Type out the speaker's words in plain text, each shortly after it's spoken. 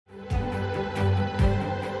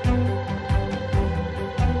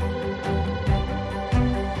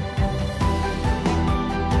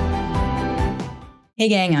Hey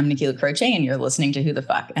gang, I'm Nikila Croce and you're listening to Who the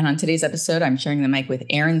Fuck. And on today's episode, I'm sharing the mic with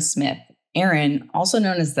Errin Smith. Errin, also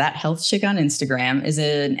known as That Health Chick on Instagram, is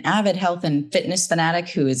an avid health and fitness fanatic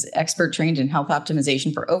who is expert trained in health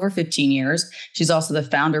optimization for over 15 years. She's also the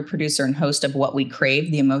founder, producer, and host of What We Crave,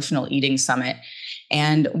 the Emotional Eating Summit.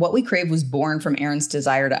 And What We Crave was born from Erin's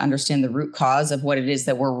desire to understand the root cause of what it is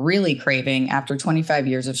that we're really craving after 25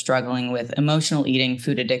 years of struggling with emotional eating,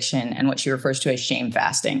 food addiction, and what she refers to as shame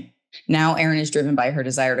fasting. Now, Errin is driven by her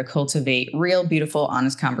desire to cultivate real, beautiful,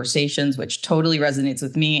 honest conversations, which totally resonates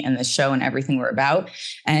with me and this show and everything we're about.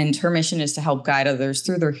 And her mission is to help guide others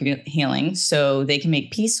through their healing so they can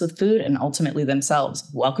make peace with food and ultimately themselves.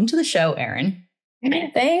 Welcome to the show, Errin.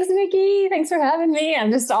 Thanks, Nikki. Thanks for having me. I'm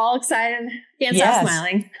just all excited. Can't stop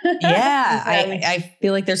smiling. Yeah, I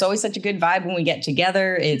feel like there's always such a good vibe when we get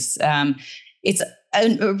together. It's a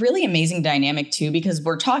really amazing dynamic too, because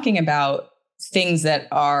we're talking about things that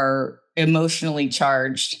are emotionally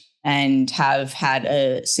charged and have had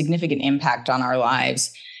a significant impact on our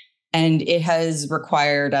lives. And it has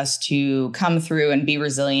required us to come through and be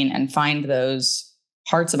resilient and find those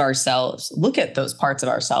parts of ourselves, look at those parts of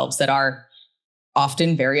ourselves that are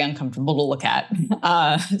often very uncomfortable to look at.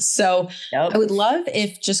 So I would love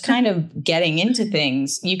if, just kind of getting into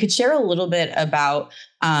things, you could share a little bit about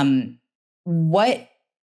what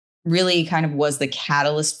really kind of was the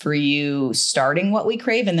catalyst for you starting What We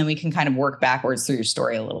Crave, and then we can kind of work backwards through your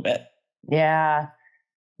story a little bit. Yeah.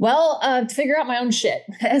 Well, to figure out my own shit,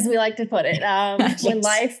 as we like to put it. Yes.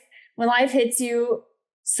 When life hits you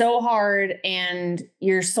so hard and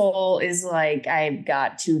your soul is like, I've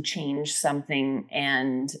got to change something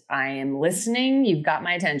and I am listening, you've got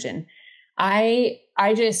my attention. I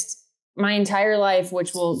just, my entire life,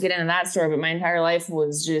 which we'll get into that story, but my entire life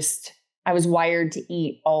was just, I was wired to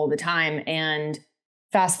eat all the time. And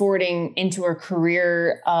fast forwarding into a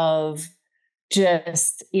career of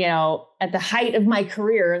just, at the height of my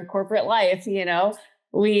career in corporate life,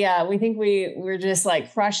 we think we're just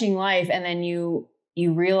like crushing life. And then you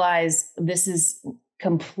realize this is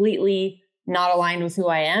completely not aligned with who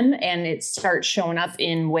I am. And it starts showing up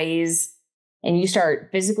in ways, and you start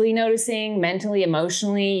physically noticing, mentally,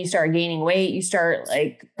 emotionally, you start gaining weight, you start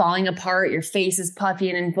like falling apart, your face is puffy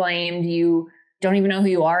and inflamed, you don't even know who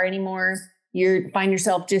you are anymore. You find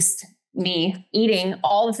yourself, just me, eating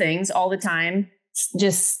all the things all the time,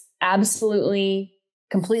 just absolutely,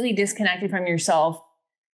 completely disconnected from yourself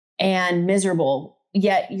and miserable.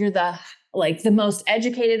 Yet you're the most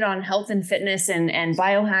educated on health and fitness and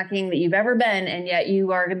biohacking that you've ever been. And yet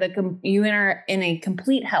you are in a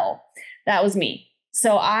complete hell. That was me.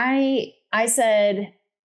 So I said,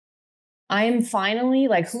 I am finally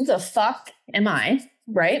like, who the fuck am I?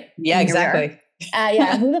 Right? Yeah, exactly.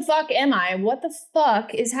 Who the fuck am I? What the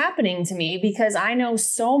fuck is happening to me? Because I know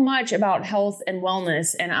so much about health and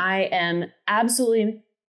wellness, and I am absolutely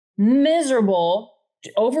miserable,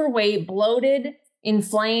 overweight, bloated,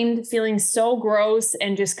 inflamed, feeling so gross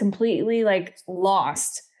and just completely like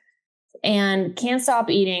lost and can't stop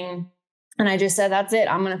eating. And I just said, that's it.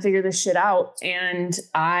 I'm going to figure this shit out. And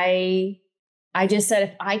I just said,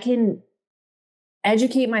 if I can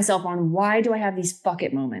educate myself on why do I have these fuck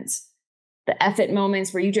it moments, the F it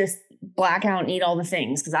moments where you just black out and eat all the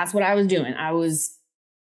things. Cause that's what I was doing. I was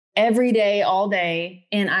every day, all day.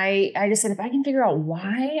 And I just said, if I can figure out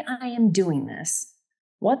why I am doing this,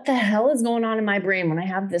 what the hell is going on in my brain when I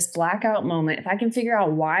have this blackout moment? If I can figure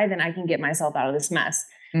out why, then I can get myself out of this mess.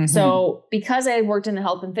 Mm-hmm. So because I had worked in the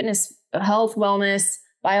health and fitness, health, wellness,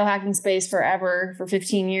 biohacking space forever, for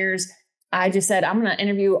 15 years, I just said, I'm going to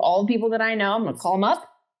interview all the people that I know. I'm going to call them up,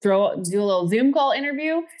 do a little Zoom call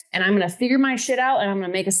interview, and I'm going to figure my shit out and I'm going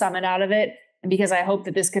to make a summit out of it. And because I hope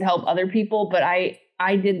that this could help other people. But I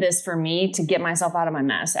did this for me to get myself out of my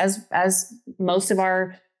mess, as most of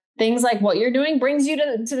our things like what you're doing brings you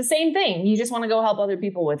to the same thing. You just want to go help other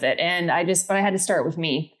people with it. And but I had to start with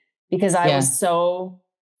me because I was so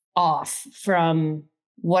off from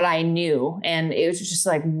what I knew. And it was just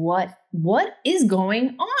like, what is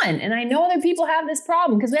going on? And I know other people have this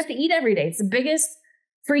problem because we have to eat every day. It's the biggest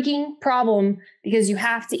freaking problem because you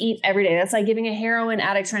have to eat every day. That's like giving a heroin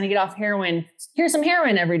addict trying to get off heroin. Here's some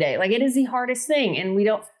heroin every day. Like, it is the hardest thing. And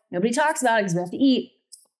nobody talks about it because we have to eat.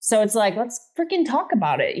 So it's like, let's freaking talk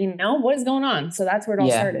about it. What is going on? So that's where it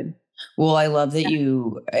all started. Well, I love that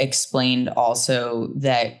you explained also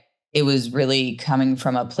that it was really coming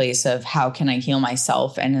from a place of how can I heal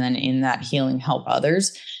myself? And then in that healing, help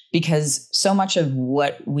others, because so much of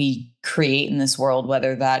what we create in this world,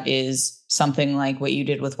 whether that is something like what you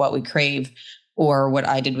did with What We Crave, or what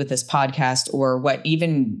I did with this podcast, or what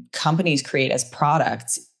even companies create as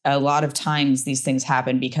products, a lot of times these things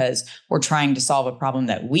happen because we're trying to solve a problem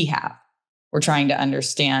that we have. We're trying to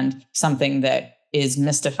understand something that is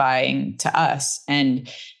mystifying to us, and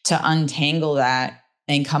to untangle that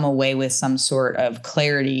and come away with some sort of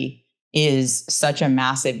clarity is such a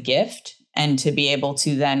massive gift. And to be able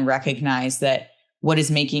to then recognize that what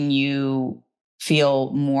is making you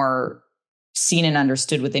feel more seen and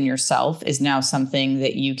understood within yourself is now something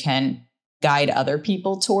that you can guide other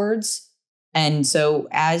people towards. And so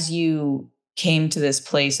as you came to this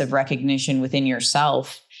place of recognition within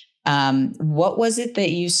yourself, what was it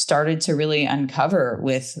that you started to really uncover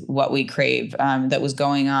with What We Crave, that was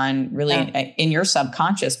going on really in your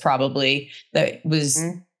subconscious, probably, that was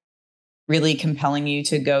really compelling you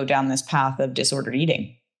to go down this path of disordered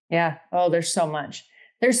eating? Yeah. Oh, there's so much.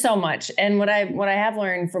 There's so much. And what I have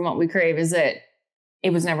learned from What We Crave is that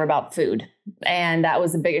it was never about food. And that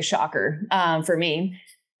was the biggest shocker for me.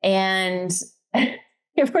 And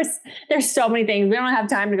of course, there's so many things. We don't have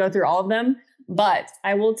time to go through all of them. But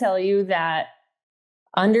I will tell you that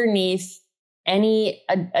underneath any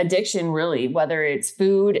addiction, really, whether it's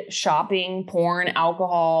food, shopping, porn,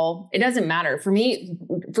 alcohol, it doesn't matter. For me,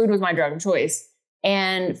 food was my drug of choice.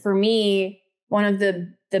 And for me, one of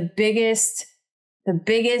the biggest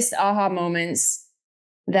aha moments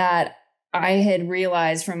that I had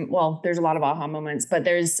realized from, well, there's a lot of aha moments, but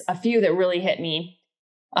there's a few that really hit me.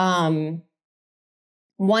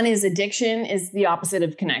 One is addiction is the opposite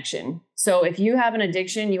of connection. So if you have an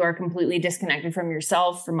addiction, you are completely disconnected from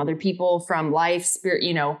yourself, from other people, from life, spirit,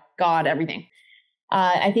 God, everything.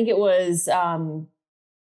 I think it was, oh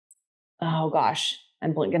gosh,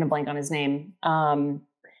 I'm going to blank on his name.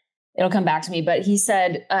 It'll come back to me, but he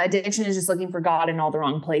said, addiction is just looking for God in all the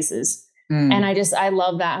wrong places. And I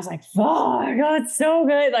love that. I was like, oh, God, it's so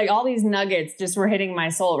good. Like all these nuggets just were hitting my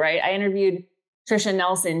soul, right? I interviewed Trisha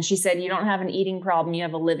Nelson. She said, you don't have an eating problem, you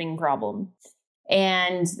have a living problem.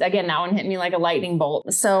 And again, that one hit me like a lightning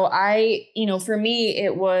bolt. So for me,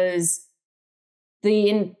 it was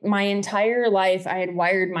my entire life, I had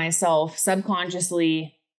wired myself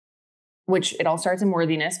subconsciously, which it all starts in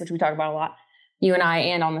worthiness, which we talk about a lot, you and I,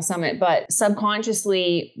 and on the summit, but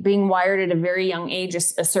subconsciously being wired at a very young age, a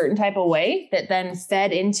certain type of way that then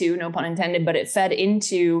fed into, no pun intended, but it fed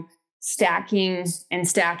into stacking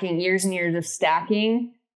years and years of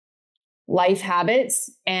stacking life habits,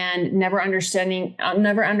 and never understanding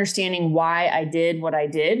why I did what I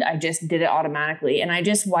did. I just did it automatically. And I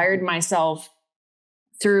just wired myself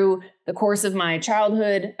through the course of my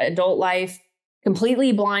childhood, adult life,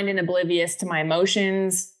 completely blind and oblivious to my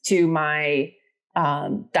emotions, to my,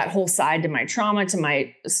 that whole side, to my trauma, to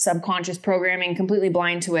my subconscious programming, completely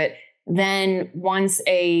blind to it. Then once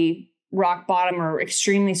a rock bottom or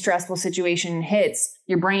extremely stressful situation hits,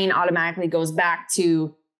 your brain automatically goes back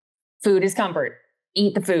to food is comfort,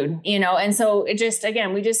 eat the food, And so it just,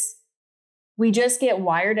 again, we just get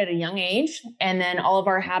wired at a young age, and then all of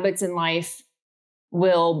our habits in life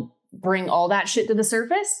will bring all that shit to the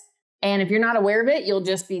surface. And if you're not aware of it, you'll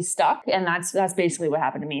just be stuck. And that's basically what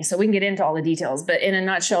happened to me. So we can get into all the details, but in a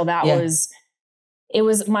nutshell, it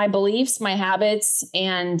was my beliefs, my habits,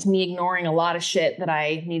 and me ignoring a lot of shit that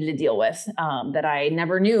I needed to deal with, that I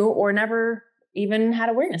never knew or never even had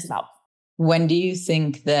awareness about. When do you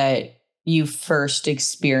think that you first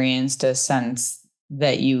experienced a sense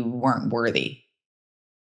that you weren't worthy?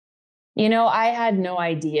 I had no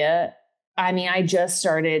idea. I mean, I just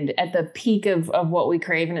started at the peak of What We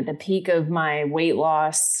Crave, and at the peak of my weight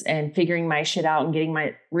loss and figuring my shit out and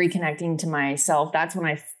reconnecting to myself. That's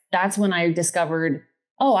when I discovered,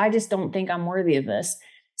 oh, I just don't think I'm worthy of this.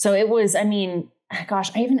 So it was, I even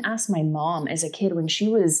asked my mom as a kid when she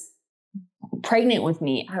was pregnant with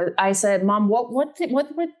me. I said, Mom, what were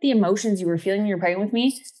the emotions you were feeling when you were pregnant with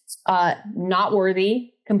me? Not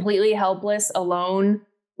worthy, completely helpless, alone,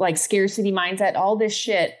 like scarcity mindset, all this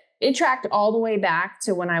shit. It tracked all the way back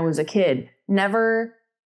to when I was a kid. Never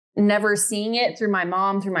seeing it through my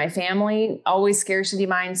mom, through my family, always scarcity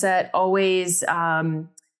mindset, always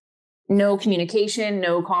no communication,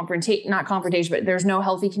 not confrontation, but there's no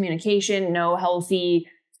healthy communication, no healthy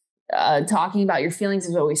talking about your feelings.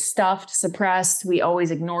 Is always stuffed, suppressed. We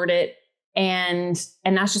always ignored it. And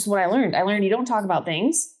that's just what I learned. I learned you don't talk about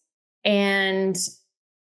things. And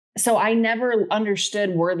so I never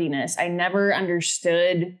understood worthiness. I never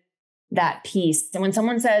understood that piece. And when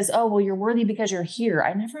someone says, oh, well, you're worthy because you're here,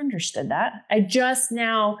 I never understood that. I just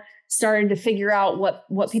now started to figure out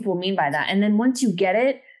what people mean by that. And then once you get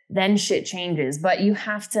it, then shit changes. But you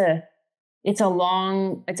have to, it's a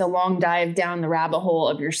long dive down the rabbit hole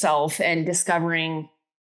of yourself and discovering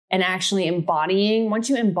and actually embodying. Once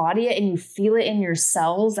you embody it and you feel it in your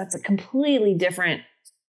cells, that's a completely different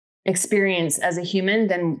experience as a human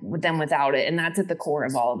than without it. And that's at the core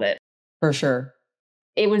of all of it. For sure.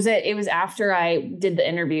 It was after I did the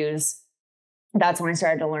interviews. That's when I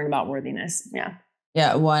started to learn about worthiness. Yeah.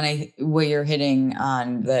 Yeah. What you're hitting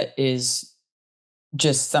on that is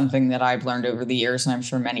just something that I've learned over the years. And I'm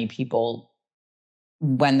sure many people,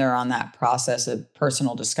 when they're on that process of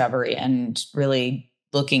personal discovery and really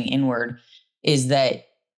looking inward, is that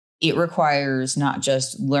it requires not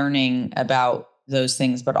just learning about those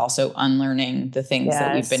things, but also unlearning the things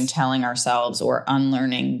that we've been telling ourselves, or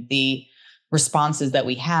unlearning the responses that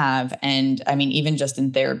we have. And I mean, even just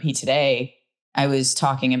in therapy today, I was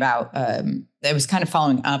talking about, I was kind of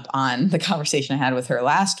following up on the conversation I had with her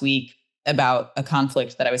last week about a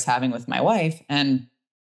conflict that I was having with my wife, and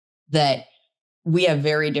that we have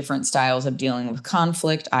very different styles of dealing with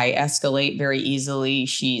conflict. I escalate very easily.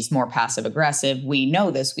 She's more passive aggressive. We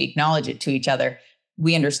know this. We acknowledge it to each other.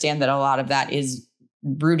 We understand that a lot of that is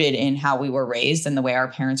rooted in how we were raised and the way our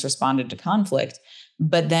parents responded to conflict.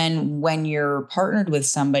 But then when you're partnered with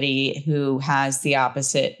somebody who has the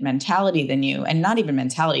opposite mentality than you, and not even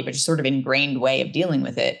mentality, but just sort of ingrained way of dealing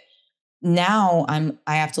with it, now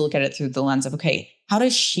I have to look at it through the lens of, okay, how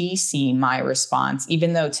does she see my response?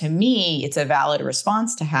 Even though to me, it's a valid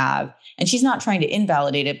response to have. And she's not trying to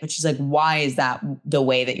invalidate it, but she's like, why is that the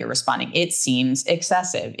way that you're responding? It seems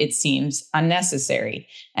excessive. It seems unnecessary.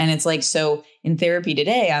 And it's like, so in therapy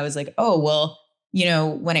today, I was like, oh, well,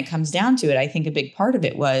 when it comes down to it, I think a big part of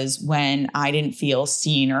it was when I didn't feel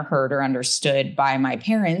seen or heard or understood by my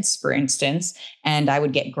parents, for instance, and I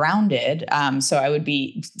would get grounded. So I would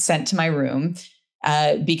be sent to my room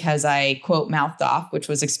because I, quote, mouthed off, which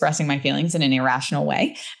was expressing my feelings in an irrational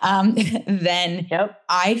way. Then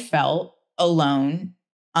I felt alone,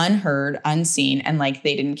 unheard, unseen, and like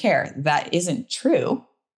they didn't care. That isn't true.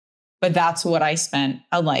 But that's what I spent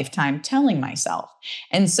a lifetime telling myself.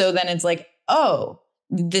 And so then it's like, oh,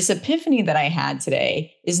 this epiphany that I had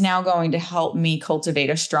today is now going to help me cultivate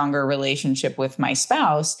a stronger relationship with my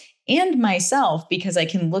spouse and myself, because I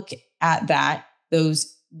can look at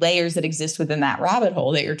those layers that exist within that rabbit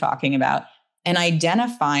hole that you're talking about, and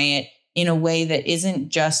identify it in a way that isn't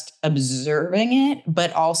just observing it,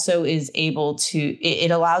 but also is able to,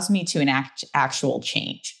 it allows me to enact actual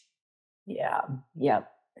change. Yeah. Yep.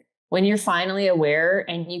 When you're finally aware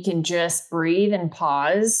and you can just breathe and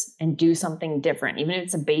pause and do something different, even if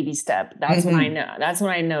it's a baby step, that's when I know. That's when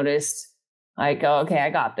I noticed, like, oh, okay, I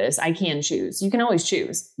got this. I can choose. You can always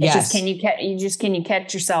choose. It's just, can you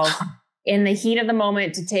catch yourself in the heat of the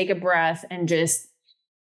moment to take a breath and just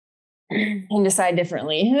and decide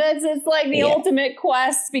differently. It's like the ultimate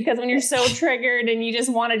quest, because when you're so triggered and you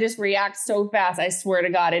just want to just react so fast, I swear to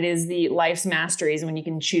God, it is the life's masteries when you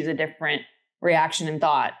can choose a different reaction and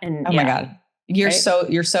thought. And my God, you're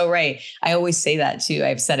so right. I always say that too.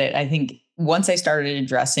 I've said it. I think once I started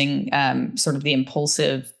addressing sort of the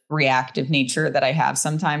impulsive reactive nature that I have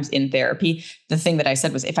sometimes in therapy, the thing that I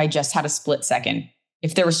said was, if I just had a split second,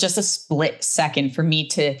 if there was just a split second for me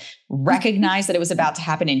to recognize that it was about to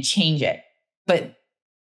happen and change it. But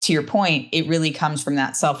to your point, it really comes from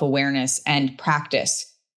that self-awareness and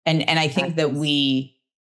practice. And I think that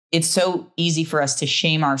it's so easy for us to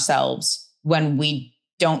shame ourselves when we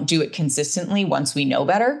don't do it consistently once we know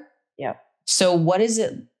better. Yeah. So what is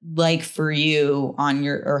it like for you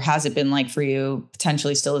or has it been like for you,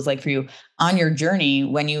 potentially still is like for you on your journey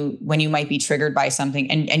when you might be triggered by something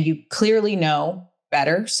and you clearly know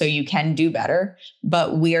better, so you can do better,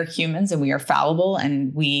 but we are humans and we are fallible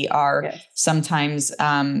and we are sometimes,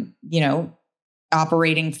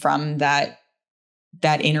 operating from that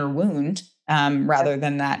inner wound rather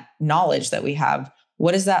than that knowledge that we have.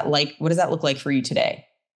 What is that like? What does that look like for you today?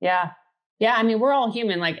 Yeah. Yeah. I mean, we're all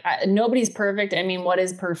human. Like nobody's perfect. I mean, what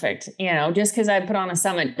is perfect? Just because I put on a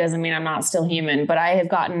summit doesn't mean I'm not still human, but I have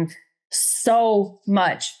gotten so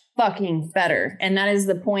much fucking better. And that is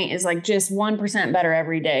the point, is like just 1% better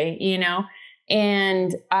every day,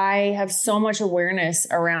 and I have so much awareness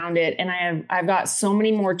around it. And I've got so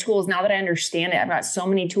many more tools now that I understand it. I've got so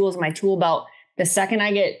many tools in my tool belt. The second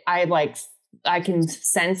I can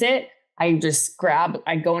sense it, I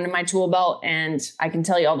go into my tool belt and I can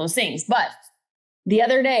tell you all those things. But the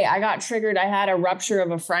other day I got triggered. I had a rupture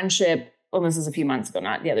of a friendship. Well, this is a few months ago,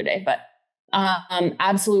 not the other day, but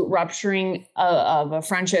absolute rupturing of a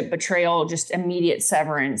friendship, betrayal, just immediate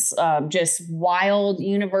severance, just wild,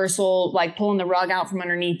 universal, like pulling the rug out from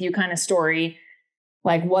underneath you kind of story.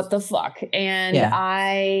 Like, what the fuck? And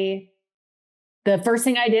the first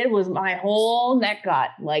thing I did was my whole neck got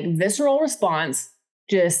like visceral response,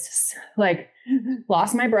 just like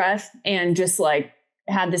lost my breath and just like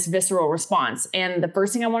had this visceral response. And the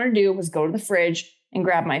first thing I wanted to do was go to the fridge, and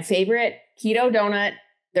grab my favorite keto donut.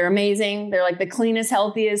 They're amazing. They're like the cleanest,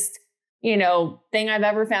 healthiest, thing I've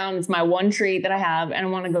ever found. It's my one treat that I have. And I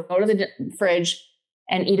want to go to the fridge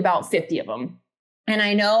and eat about 50 of them. And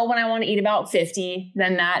I know when I want to eat about 50,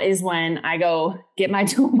 then that is when I go get my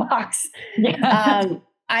toolbox. Yeah.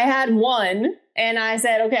 I had one and I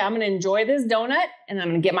said, okay, I'm going to enjoy this donut and I'm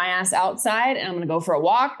going to get my ass outside and I'm going to go for a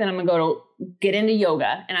walk. Then I'm going to go to get into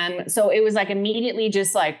yoga. So it was like immediately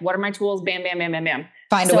just like, what are my tools? Bam, bam, bam, bam, bam.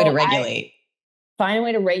 Find a way to regulate. Find a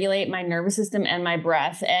way to regulate my nervous system and my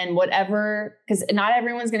breath and whatever, because not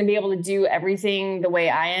everyone's going to be able to do everything the way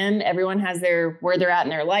I am. Everyone has where they're at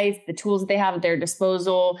in their life, the tools that they have at their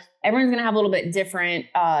disposal. Everyone's going to have a little bit different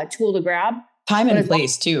tool to grab. Time and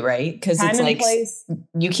place too, right? Because it's like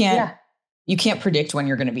you can't predict when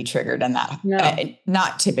you're going to be triggered, and that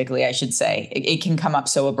not typically, I should say. It can come up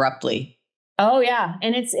so abruptly. Oh yeah,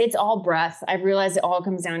 and it's all breath. I've realized it all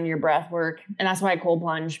comes down to your breath work, and that's why I cold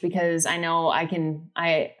plunge, because I know I can.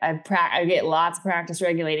 I get lots of practice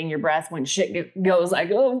regulating your breath when shit goes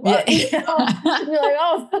like, oh, fuck, you're like,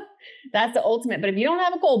 oh, that's the ultimate. But if you don't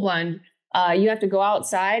have a cold plunge, you have to go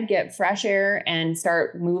outside, get fresh air, and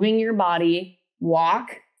start moving your body.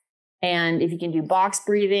 Walk. And if you can do box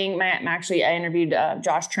breathing, I interviewed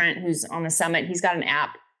Josh Trent, who's on the summit. He's got an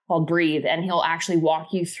app called Breathe, and he'll actually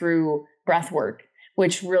walk you through breath work,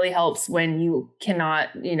 which really helps when you cannot,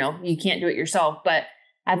 you can't do it yourself. But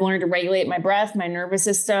I've learned to regulate my breath, my nervous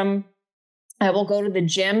system. I will go to the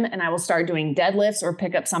gym and I will start doing deadlifts or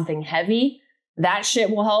pick up something heavy. That shit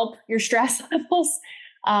will help your stress levels.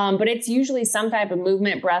 But it's usually some type of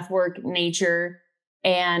movement, breath work, nature.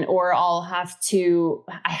 Or I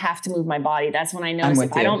have to move my body. That's when I notice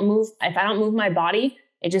if I don't move my body,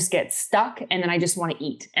 it just gets stuck and then I just want to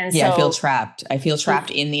eat. And I feel trapped. I feel trapped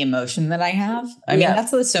in the emotion that I have. I mean,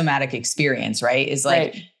 that's the somatic experience, right? Is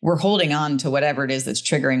like we're holding on to whatever it is that's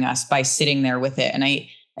triggering us by sitting there with it. And I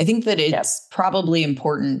think that it's probably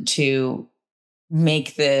important to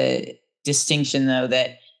make the distinction though,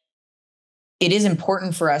 that it is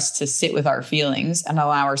important for us to sit with our feelings and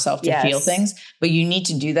allow ourselves to feel things, but you need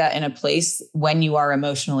to do that in a place when you are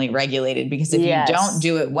emotionally regulated, because if you don't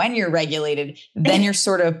do it when you're regulated, then you're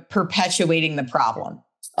sort of perpetuating the problem.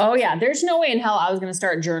 Oh yeah. There's no way in hell I was going to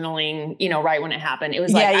start journaling, right when it happened. It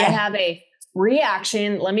was like, I have a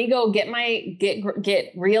reaction. Let me go get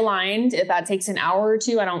realigned. If that takes an hour or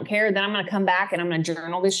two, I don't care. Then I'm going to come back and I'm going to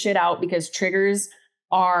journal this shit out, because triggers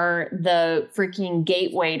are the freaking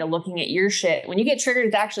gateway to looking at your shit. When you get triggered,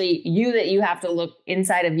 it's actually you that you have to look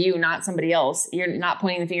inside of you, not somebody else. You're not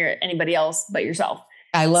pointing the finger at anybody else but yourself.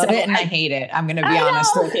 I love it and I hate it. I'm going to be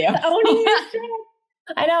honest with you.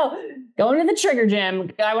 I know. Going to the trigger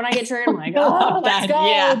gym. When I get triggered, I'm like, oh, let's go.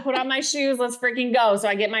 Yeah. Put on my shoes. Let's freaking go. So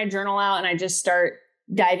I get my journal out and I just start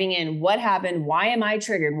diving in. What happened? Why am I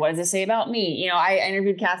triggered? What does it say about me? I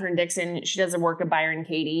interviewed Katherine Dixon. She does the work of Byron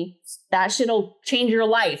Katie. That shit'll change your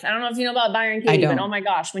life. I don't know if you know about Byron Katie, but oh my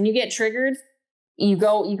gosh, when you get triggered, you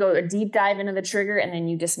go a deep dive into the trigger and then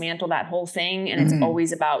you dismantle that whole thing. And it's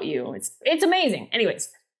always about you. It's amazing. Anyways.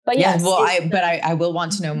 But yes. Well, I will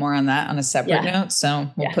want to know more on that on a separate note.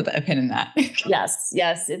 So we'll put a pin in that. Yes.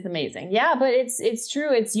 It's amazing. Yeah. But it's true.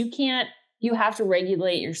 You have to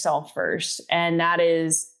regulate yourself first. And that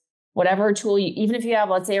is whatever tool even if you have,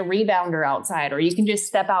 let's say, a rebounder outside, or you can just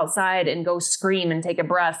step outside and go scream and take a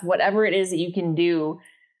breath, whatever it is that you can do.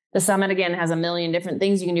 The summit again has a million different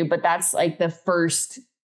things you can do, but that's like the first.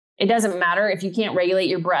 It doesn't matter if you can't regulate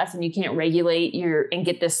your breath and you can't regulate and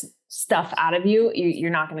get this stuff out of you, you're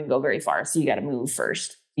not going to go very far. So you got to move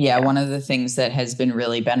first. Yeah. One of the things that has been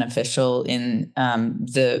really beneficial in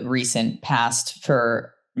the recent past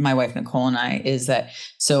for my wife, Nicole, and I is that,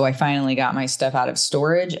 so I finally got my stuff out of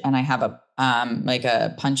storage and I have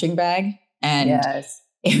a punching bag, and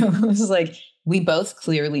it was like, we both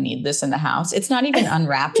clearly need this in the house. It's not even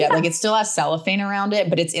unwrapped yet. Like it still has cellophane around it,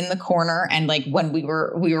 but it's in the corner. And like when we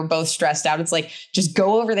were both stressed out, it's like, just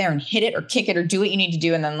go over there and hit it or kick it or do what you need to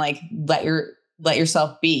do. And then like, let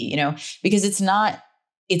yourself be, because it's not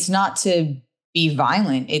to be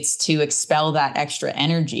violent. It's to expel that extra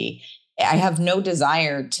energy. I have no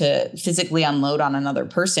desire to physically unload on another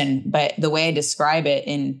person, but the way I describe it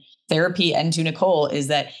in therapy and to Nicole is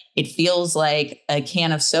that it feels like a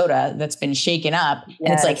can of soda that's been shaken up.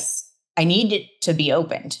 And it's like, I need it to be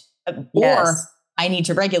opened or I need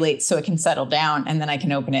to regulate so it can settle down and then I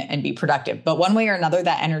can open it and be productive. But one way or another,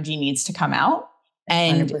 that energy needs to come out.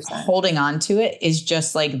 And 100%. Holding on to it is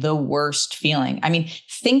just like the worst feeling. I mean,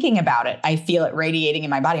 thinking about it, I feel it radiating in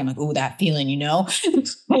my body. I'm like, ooh, that feeling, it's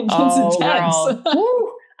intense. Girl.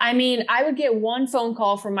 Woo. I mean, I would get one phone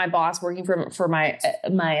call from my boss working for my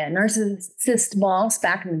narcissist boss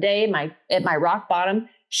back in the day, at my rock bottom.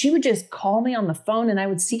 She would just call me on the phone and I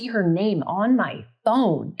would see her name on my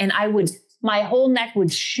phone and my whole neck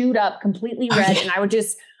would shoot up completely red and I would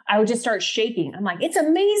just start shaking. I'm like, it's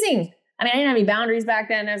amazing. I mean, I didn't have any boundaries back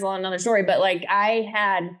then. There's another story, but like I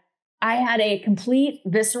had a complete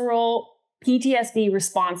visceral PTSD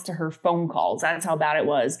response to her phone calls. That's how bad it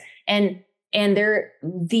was. And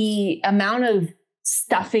the amount of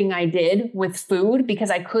stuffing I did with food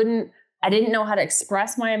because I didn't know how to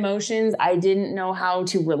express my emotions. I didn't know how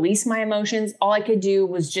to release my emotions. All I could do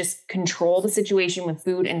was just control the situation with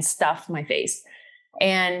food and stuff my face.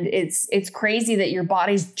 And it's crazy that your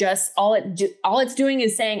body's just all it's doing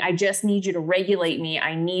is saying, I just need you to regulate me.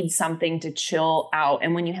 I need something to chill out.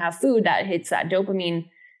 And when you have food that hits that dopamine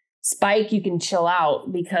spike, you can chill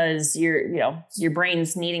out because your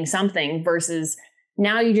brain's needing something versus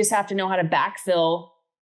now you just have to know how to backfill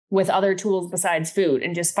with other tools besides food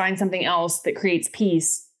and just find something else that creates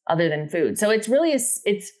peace other than food. So it's really,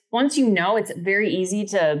 it's once it's very easy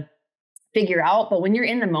to figure out, but when you're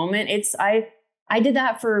in the moment, I did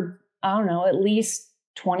that for, I don't know, at least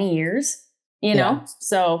 20 years, know?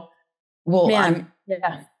 So, well, man,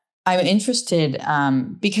 I'm interested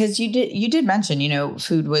because you did mention,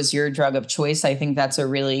 food was your drug of choice. I think that's a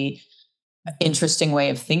really interesting way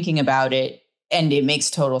of thinking about it. And it makes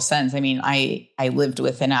total sense. I mean, I lived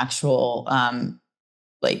with an actual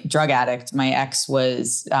like drug addict. My ex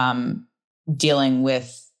was dealing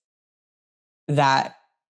with that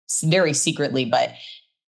very secretly, but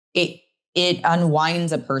it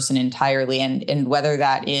unwinds a person entirely. And whether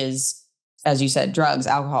that is, as you said, drugs,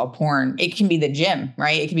 alcohol, porn, it can be the gym,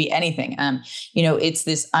 right? It can be anything. It's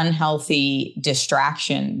this unhealthy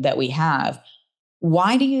distraction that we have.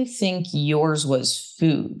 Why do you think yours was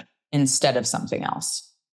food instead of something else?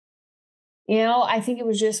 I think it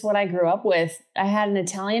was just what I grew up with. I had an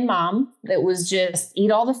Italian mom that was just eat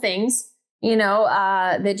all the things,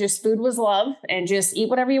 that just food was love and just eat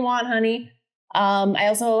whatever you want, honey. I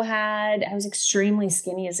was extremely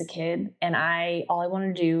skinny as a kid and all I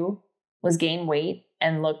wanted to do was gain weight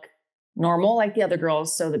and look normal like the other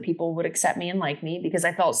girls so that people would accept me and like me because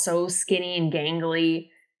I felt so skinny and gangly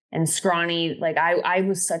and scrawny. Like I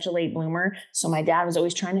was such a late bloomer. So my dad was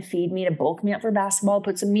always trying to feed me to bulk me up for basketball,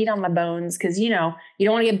 put some meat on my bones. Cause you don't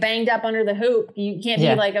want to get banged up under the hoop. You can't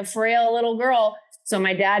be like a frail little girl. So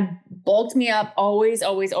my dad bulked me up, always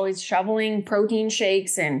shoveling protein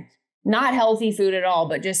shakes and not healthy food at all,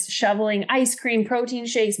 but just shoveling ice cream, protein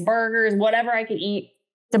shakes, burgers, whatever I could eat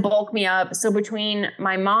to bulk me up. So between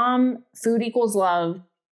my mom, food equals love,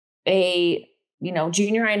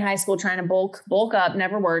 junior high and high school trying to bulk up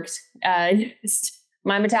never worked.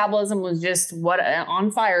 My metabolism was just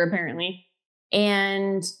on fire apparently.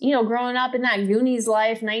 And, growing up in that Goonies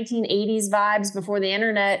life, 1980s vibes before the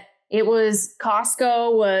internet, it was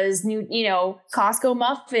Costco was new, Costco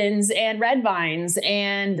muffins and red vines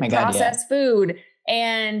and processed food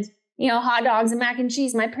and, hot dogs and mac and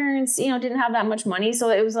cheese. My parents, didn't have that much money. So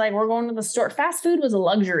it was like, we're going to the store. Fast food was a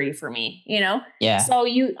luxury for me, Yeah. So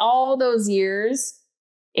all those years,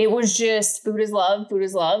 it was just food is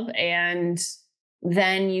love. And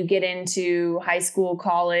then you get into high school,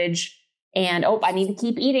 college and, I need to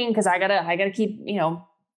keep eating because I gotta keep,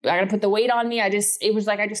 I gotta put the weight on me. It was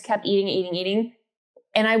like, I just kept eating.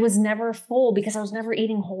 And I was never full because I was never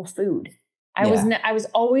eating whole food. I was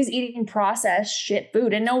always eating processed shit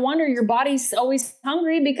food. And no wonder your body's always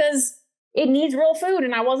hungry because it needs real food.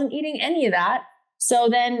 And I wasn't eating any of that. So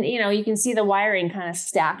then, you can see the wiring kind of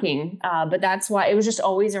stacking. But that's why it was just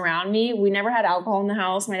always around me. We never had alcohol in the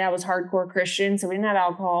house. My dad was hardcore Christian, so we didn't have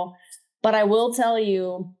alcohol. But I will tell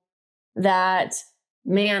you that,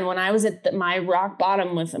 man, when I was at my rock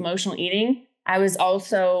bottom with emotional eating, I was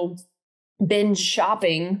also binge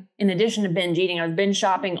shopping. In addition to binge eating, I was binge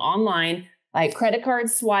shopping online, like credit card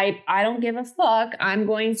swipe. I don't give a fuck. I'm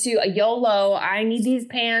going to a YOLO. I need these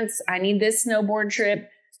pants. I need this snowboard trip.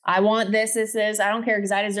 I want this. I don't care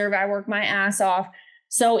because I deserve it. I work my ass off.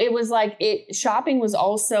 So it was like shopping was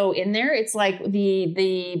also in there. It's like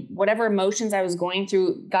the whatever emotions I was going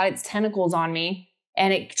through got its tentacles on me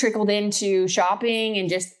and it trickled into shopping and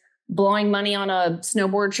just blowing money on a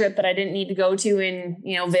snowboard trip that I didn't need to go to in,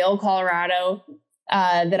 Vail, Colorado,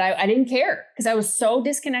 that I didn't care because I was so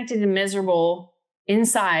disconnected and miserable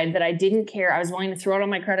inside that I didn't care. I was willing to throw it on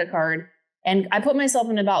my credit card. And I put myself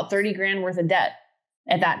in about 30 grand worth of debt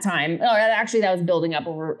at that time. Oh, actually that was building up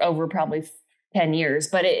over probably 10 years,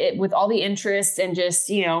 but with all the interest and just,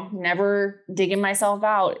 never digging myself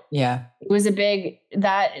out. Yeah. It was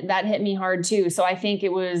that hit me hard too. So I think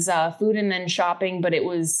it was food and then shopping, but it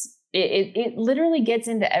literally gets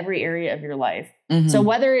into every area of your life. Mm-hmm. So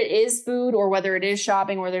whether it is food or whether it is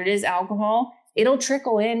shopping, whether it is alcohol, it'll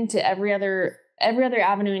trickle into every other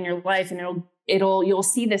avenue in your life, and you'll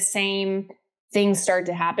see the same things start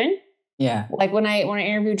to happen. Yeah. Like when I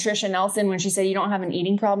interviewed Trisha Nelson, when she said, you don't have an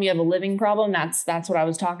eating problem, you have a living problem. That's what I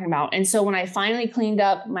was talking about. And so when I finally cleaned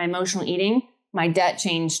up my emotional eating, my debt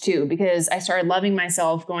changed too, because I started loving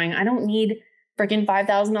myself, going, I don't need freaking $5,000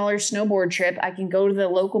 snowboard trip. I can go to the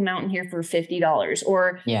local mountain here for $50.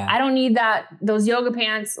 Or I don't need those yoga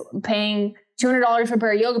pants, paying $200 for a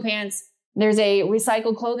pair of yoga pants. There's a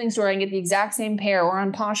recycled clothing store. I can get the exact same pair, or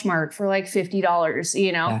on Poshmark for like $50,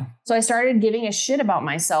 Yeah. So I started giving a shit about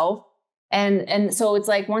myself. And so it's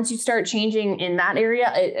like, once you start changing in that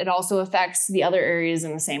area, it also affects the other areas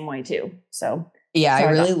in the same way too. So yeah, I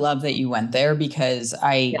really love that you went there, because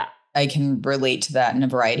I can relate to that in a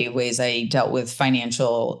variety of ways. I dealt with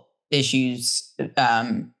financial issues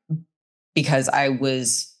because I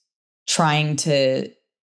was trying to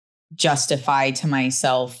justify to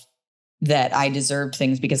myself that I deserved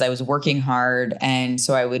things because I was working hard. And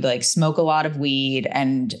so I would like smoke a lot of weed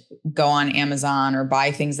and go on Amazon or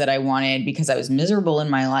buy things that I wanted because I was miserable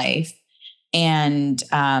in my life. And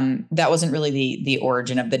that wasn't really the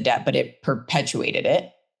origin of the debt, but it perpetuated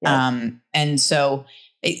it. Yep. And so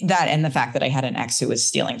that, and the fact that I had an ex who was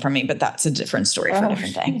stealing from me, but that's a different story for a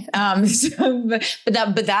different day.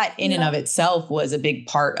 But that in and of itself was a big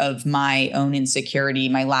part of my own insecurity,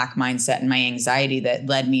 my lack mindset, and my anxiety that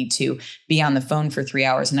led me to be on the phone for 3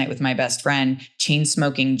 hours a night with my best friend, chain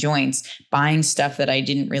smoking joints, buying stuff that I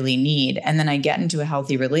didn't really need. And then I get into a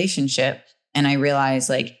healthy relationship and I realize,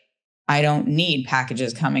 like, I don't need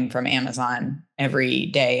packages coming from Amazon every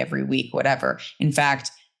day, every week, whatever. In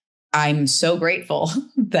fact, I'm so grateful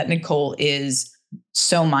that Nicole is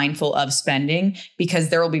so mindful of spending, because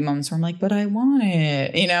there will be moments where I'm like, but I want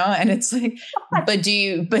it, and it's like, but do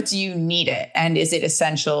you need it? And is it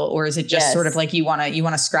essential, or is it just sort of like you want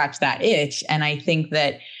to scratch that itch? And I think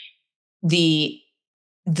that the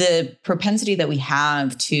propensity that we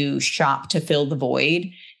have to shop to fill the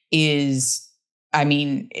void is, I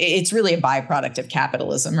mean, it's really a byproduct of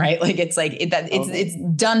capitalism, right? Like it's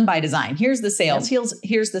done by design. Here's the sales. Yep.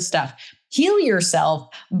 Here's the stuff. Heal yourself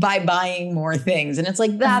by buying more things. And it's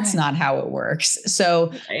like, that's not how it works.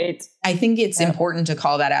 So I think it's important to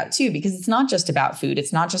call that out too, because it's not just about food.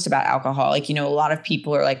 It's not just about alcohol. Like, a lot of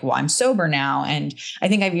people are like, well, I'm sober now. And I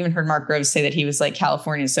think I've even heard Mark Groves say that he was like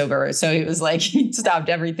California sober. So he was like, he stopped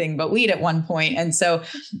everything but weed at one point. And so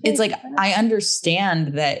it's like, I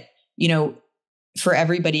understand that, for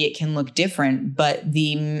everybody, it can look different, but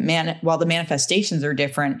while the manifestations are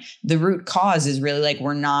different, the root cause is really like,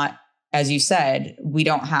 we're not, as you said, we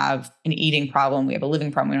don't have an eating problem. We have a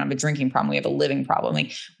living problem. We don't have a drinking problem. We have a living problem.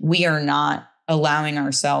 Like, we are not allowing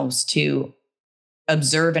ourselves to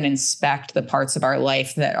observe and inspect the parts of our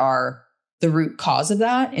life that are the root cause of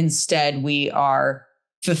that. Instead, we are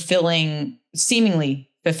seemingly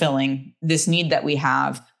fulfilling this need that we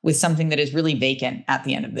have with something that is really vacant at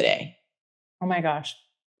the end of the day. Oh my gosh.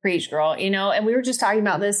 Preach, girl. And we were just talking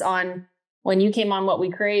about this when you came on What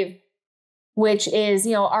We Crave, which is,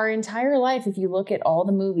 our entire life. If you look at all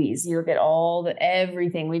the movies, you look at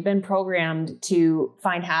everything, we've been programmed to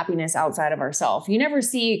find happiness outside of ourselves. You never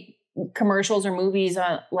see commercials or movies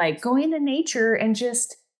on like go into nature and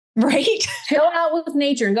just chill out with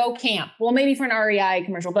nature and go camp. Well, maybe for an REI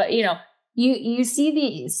commercial, but you see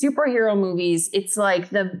the superhero movies. It's like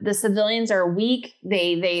the civilians are weak.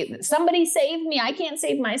 They somebody save me. I can't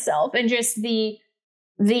save myself. And just the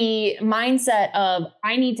mindset of,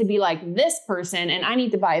 I need to be like this person and I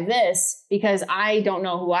need to buy this because I don't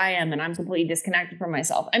know who I am and I'm completely disconnected from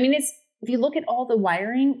myself. I mean, if you look at all the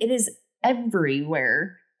wiring, it is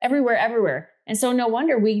everywhere. And so no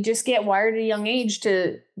wonder we just get wired at a young age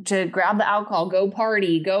to grab the alcohol, go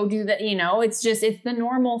party, go do that. It's the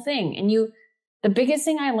normal thing. And the biggest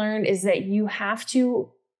thing I learned is that you have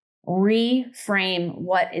to reframe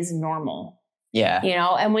what is normal. Yeah.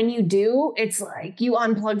 And when you do, it's like you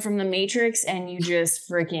unplug from the matrix and you just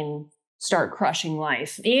freaking start crushing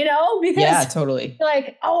life, because yeah, totally.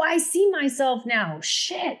 Like, oh, I see myself now.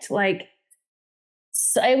 Shit. Like,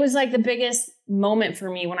 so it was like the biggest moment for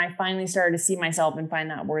me when I finally started to see myself and find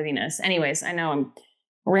that worthiness. Anyways, I know I'm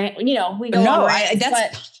we go on rants,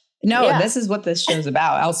 this is what this show's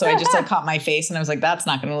about. Also, I just caught my face and I was like, that's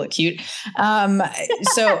not going to look cute. I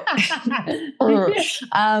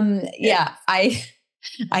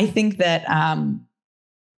think that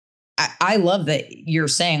I love that you're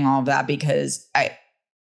saying all of that, because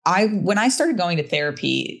when I started going to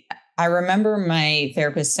therapy, I remember my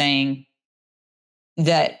therapist saying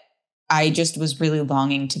that I just was really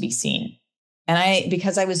longing to be seen. And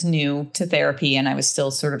because I was new to therapy and I was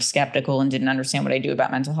still sort of skeptical and didn't understand what I do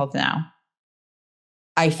about mental health now,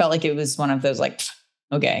 I felt like it was one of those like,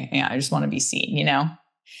 okay, yeah, I just want to be seen, you know?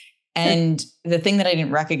 And the thing that I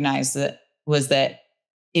didn't recognize was that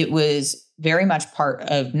it was very much part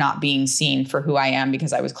of not being seen for who I am,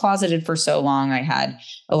 because I was closeted for so long. I had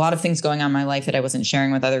a lot of things going on in my life that I wasn't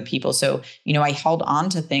sharing with other people. So, I held on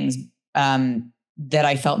to things that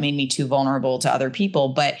I felt made me too vulnerable to other people.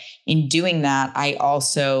 But in doing that, I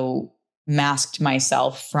also masked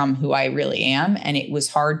myself from who I really am. And it was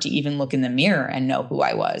hard to even look in the mirror and know who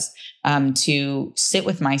I was, to sit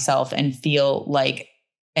with myself and feel like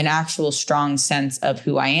an actual strong sense of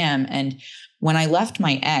who I am. And when I left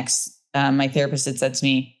my ex, my therapist had said to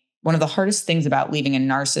me, one of the hardest things about leaving a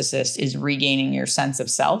narcissist is regaining your sense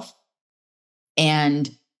of self.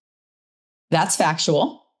 And that's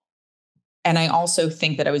factual. And I also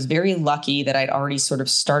think that I was very lucky that I'd already sort of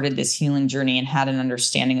started this healing journey and had an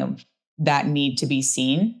understanding of that need to be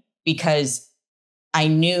seen, because I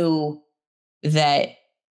knew that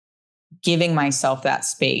giving myself that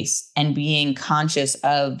space and being conscious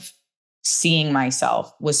of seeing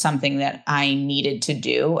myself was something that I needed to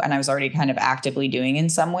do. And I was already kind of actively doing in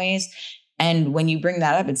some ways. And when you bring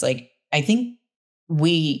that up, it's like, I think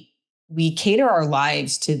we cater our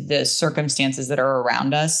lives to the circumstances that are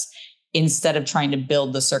around us, instead of trying to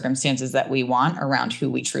build the circumstances that we want around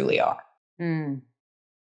who we truly are. Mm.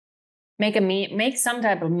 Make some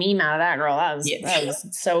type of meme out of that, girl. That was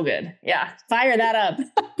so good. Yeah. Fire that up.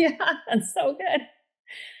 Yeah. That's so good.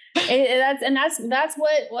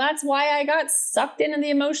 That's why I got sucked into the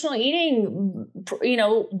emotional eating,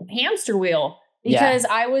 hamster wheel, because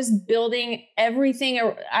I was building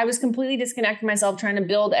everything. I was completely disconnecting myself, trying to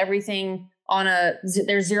build everything on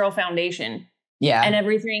there's zero foundation. Yeah. And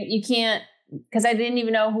everything you can't, because I didn't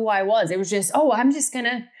even know who I was. It was just,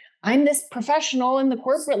 I'm this professional in the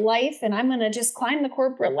corporate life, and I'm going to just climb the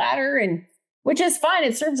corporate ladder, and which is fine.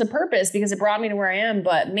 It serves a purpose because it brought me to where I am.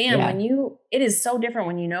 But man, it is so different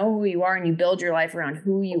when you know who you are and you build your life around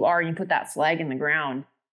who you are and you put that flag in the ground.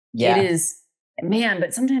 Yeah. It is, man,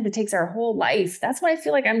 but sometimes it takes our whole life. That's why I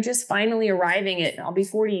feel like I'm just finally arriving I'll be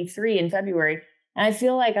 43 in February. And I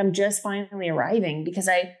feel like I'm just finally arriving because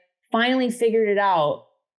I finally figured it out.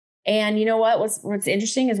 And you know what? What's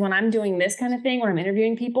interesting is when I'm doing this kind of thing, when I'm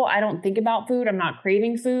interviewing people, I don't think about food. I'm not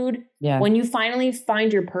craving food. Yeah. When you finally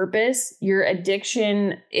find your purpose, your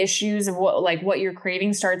addiction issues of what you're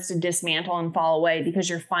craving starts to dismantle and fall away, because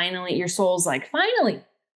your soul's like, finally,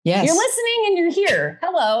 yes, you're listening and you're here.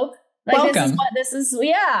 Hello. Like, welcome. This is.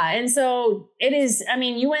 And so it is. I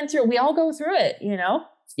mean, we all go through it,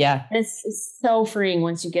 Yeah. It's so freeing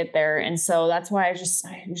once you get there. And so that's why I was just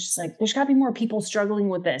like, there's gotta be more people struggling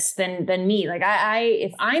with this than me. Like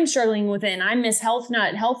if I'm struggling with it and I'm this health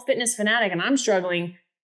fitness fanatic and I'm struggling,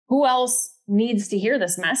 who else needs to hear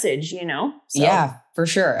this message, So. Yeah, for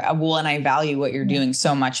sure. Well, and I value what you're doing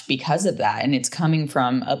so much because of that. And it's coming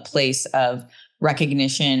from a place of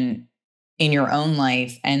recognition in your own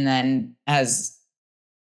life. And then, as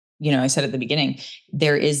I said at the beginning,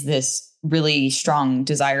 there is this really strong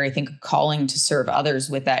desire, I think, calling to serve others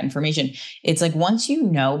with that information. It's like, once you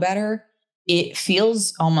know better, it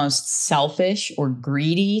feels almost selfish or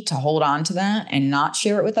greedy to hold on to that and not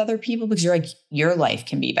share it with other people, because you're like, your life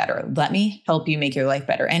can be better. Let me help you make your life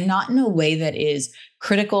better. And not in a way that is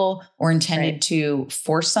critical or intended to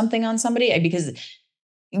force something on somebody, because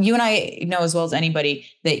you and I know as well as anybody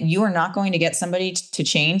that you are not going to get somebody to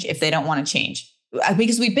change if they don't want to change,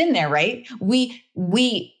 because we've been there, right?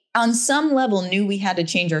 We on some level knew we had to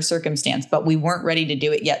change our circumstance, but we weren't ready to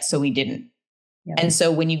do it yet. So we didn't. Yep. And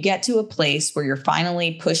so when you get to a place where you're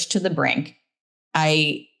finally pushed to the brink,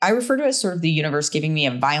 I refer to it as sort of the universe giving me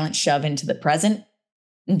a violent shove into the present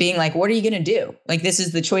and being like, what are you going to do? Like, this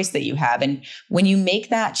is the choice that you have. And when you make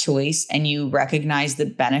that choice and you recognize the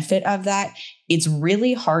benefit of that, it's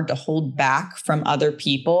really hard to hold back from other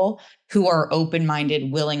people who are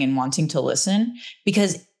open-minded, willing, and wanting to listen,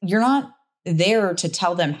 because you're not there to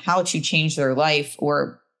tell them how to change their life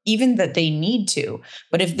or even that they need to.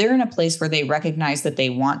 But if they're in a place where they recognize that they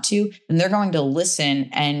want to, then they're going to listen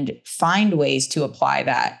and find ways to apply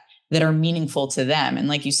that are meaningful to them. And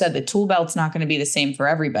like you said, the tool belt's not going to be the same for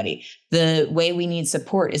everybody. The way we need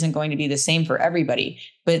support isn't going to be the same for everybody.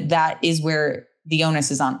 But that is where the onus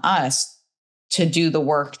is on us to do the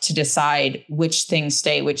work to decide which things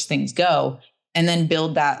stay, which things go, and then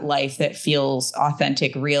build that life that feels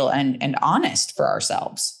authentic, real, and honest for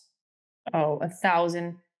ourselves. Oh,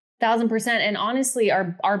 1,000%. And honestly,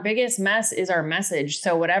 our biggest mess is our message.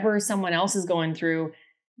 So whatever someone else is going through,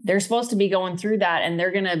 they're supposed to be going through that, and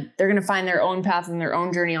they're gonna find their own path and their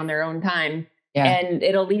own journey on their own time. Yeah. And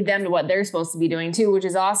it'll lead them to what they're supposed to be doing too, which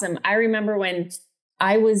is awesome. I remember when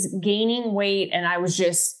I was gaining weight and I was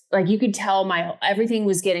just like, you could tell everything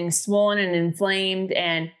was getting swollen and inflamed.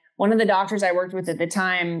 And one of the doctors I worked with at the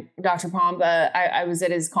time, Dr. Pompa, I was at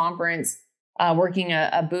his conference, working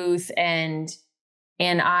a booth, and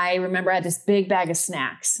I remember I had this big bag of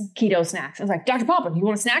snacks, keto snacks. I was like, Dr. Pompa, you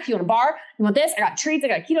want a snack? You want a bar? You want this? I got treats. I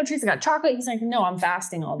got keto treats. I got chocolate. He's like, no, I'm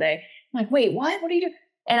fasting all day. I'm like, wait, what? What are you doing?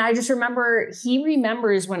 And I just remember he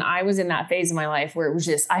remembers when I was in that phase of my life where it was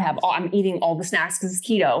just, I'm eating all the snacks because it's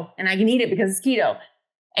keto, and I can eat it because it's keto.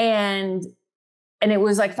 And it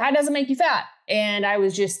was like, fat doesn't make you fat. And I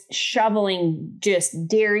was just shoveling just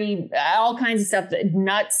dairy, all kinds of stuff,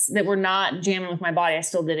 nuts that were not jamming with my body. I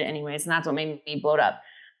still did it anyways. And that's what made me bloat up.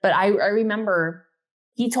 But I remember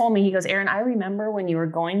he told me, he goes, Errin, I remember when you were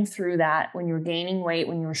going through that, when you were gaining weight,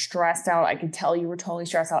 when you were stressed out. I could tell you were totally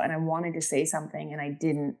stressed out, and I wanted to say something and I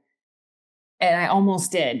didn't. And I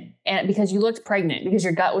almost did. And because you looked pregnant, because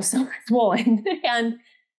your gut was so swollen.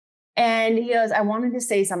 And he goes, I wanted to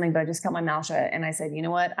say something, but I just kept my mouth shut. And I said, you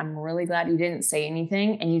know what? I'm really glad you didn't say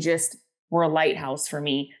anything. And you just were a lighthouse for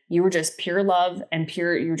me. You were just pure love and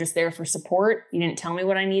you were just there for support. You didn't tell me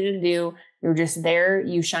what I needed to do. You were just there.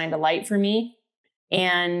 You shined a light for me.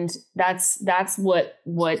 And that's what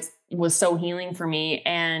was so healing for me.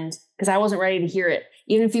 And because I wasn't ready to hear it.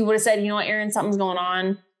 Even if you would have said, you know what, Errin, something's going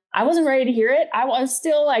on, I wasn't ready to hear it. I was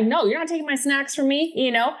still like, no, you're not taking my snacks from me,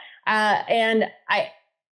 you know? And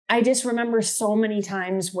I just remember so many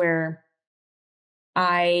times where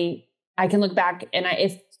I can look back, and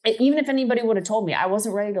even if anybody would have told me, I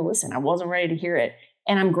wasn't ready to listen. I wasn't ready to hear it.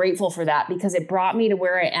 And I'm grateful for that, because it brought me to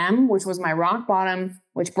where I am, which was my rock bottom,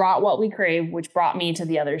 which brought What We Crave, which brought me to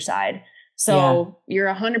the other side. So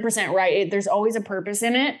You're 100% right. There's always a purpose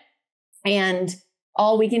in it. And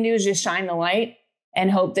all we can do is just shine the light and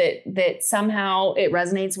hope that somehow it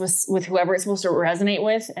resonates with whoever it's supposed to resonate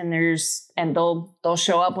with. And they'll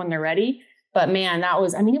show up when they're ready. But man,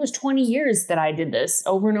 it was 20 years that I did this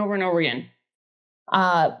over and over and over again.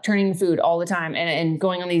 Turning food all the time and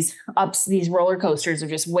going on these roller coasters of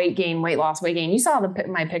just weight gain, weight loss, weight gain. You saw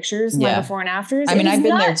my pictures, my before and afters. I mean, I've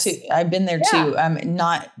been there too.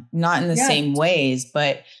 Not in the same ways,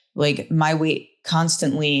 but like my weight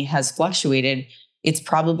constantly has fluctuated. It's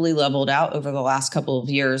probably leveled out over the last couple of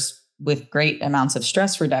years with great amounts of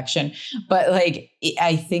stress reduction. But like,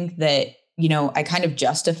 I think that, I kind of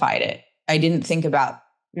justified it. I didn't think about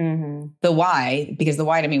the why, because the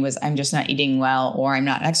why to me was I'm just not eating well, or I'm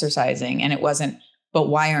not exercising. And it wasn't, but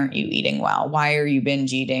why aren't you eating well? Why are you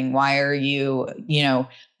binge eating? Why are you,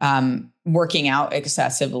 working out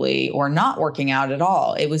excessively or not working out at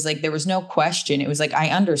all? It was like, there was no question. It was like, I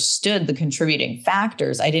understood the contributing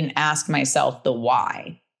factors. I didn't ask myself the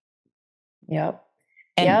why. Yep.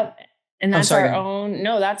 And that's our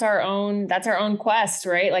own quest,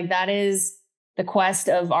 right? Like that is the quest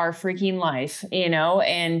of our freaking life,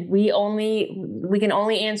 and we can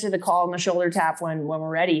only answer the call on the shoulder tap when we're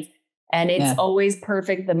ready. And it's always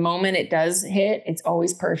perfect. The moment it does hit, it's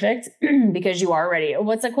always perfect because you are ready.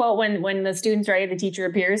 What's the quote? When the student's ready, the teacher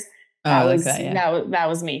appears. That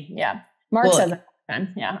was me. Yeah. Mark says that all the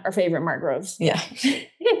time. Yeah. Our favorite Mark Groves. Yeah.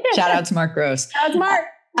 Shout out to Mark Groves. Shout out to Mark.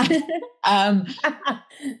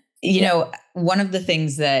 One of the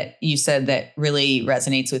things that you said that really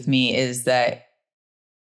resonates with me is that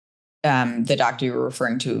the doctor you were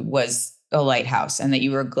referring to was a lighthouse, and that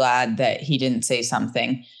you were glad that he didn't say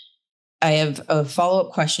something. I have a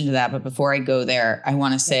follow-up question to that, but before I go there, I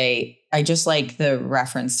want to say, I just like the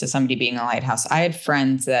reference to somebody being a lighthouse. I had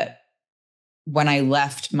friends that when I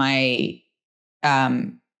left my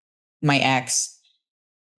ex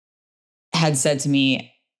had said to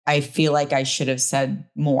me, I feel like I should have said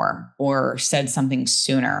more or said something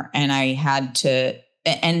sooner. And I had to,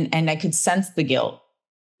 and I could sense the guilt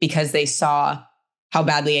because they saw how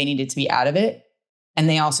badly I needed to be out of it. And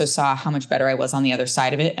they also saw how much better I was on the other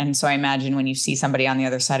side of it. And so I imagine when you see somebody on the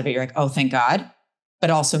other side of it, you're like, oh, thank God. But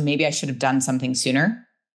also maybe I should have done something sooner.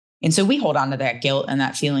 And so we hold on to that guilt and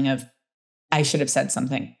that feeling of, I should have said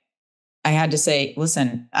something. I had to say,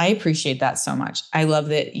 listen, I appreciate that so much. I love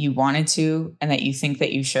that you wanted to and that you think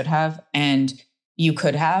that you should have and you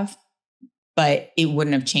could have, but it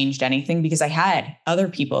wouldn't have changed anything because I had other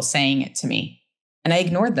people saying it to me and I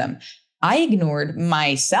ignored them. I ignored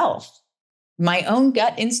myself, my own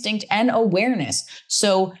gut instinct and awareness.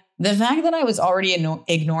 So the fact that I was already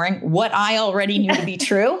ignoring what I already knew to be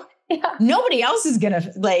true Yeah. Nobody else is going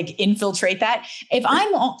to like infiltrate that. If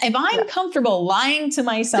I'm comfortable lying to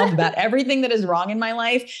myself about everything that is wrong in my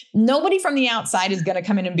life, nobody from the outside is going to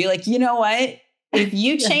come in and be like, you know what? If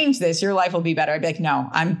you change this, your life will be better. I'd be like, no,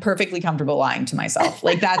 I'm perfectly comfortable lying to myself.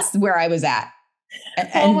 Like that's where I was at. And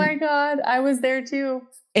oh my God. I was there too.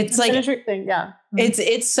 It's like, thing. Yeah.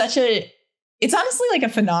 It's honestly like a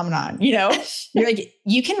phenomenon, you know, you're like,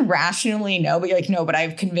 you can rationally know, but you're like, no, but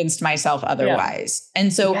I've convinced myself otherwise. Yeah.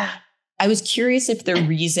 And so I was curious if the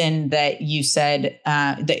reason that you said,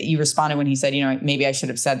 that you responded when he said, you know, maybe I should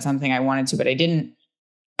have said something I wanted to, but I didn't.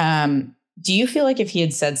 Do you feel like if he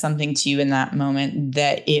had said something to you in that moment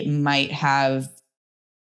that it might have,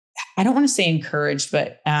 I don't want to say encouraged,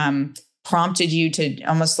 but, prompted you to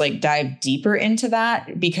almost like dive deeper into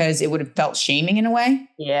that because it would have felt shaming in a way?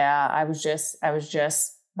 Yeah, I was just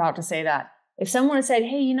about to say that. If someone had said,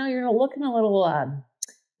 "Hey, you know, you're looking a little,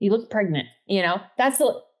 you look pregnant," you know, that's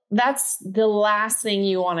the last thing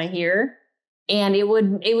you want to hear, and it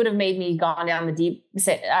would have made me gone down the deep.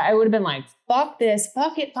 I would have been like, "Fuck this,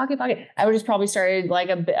 fuck it, fuck it, fuck it." I would just probably started like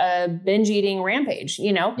a binge eating rampage,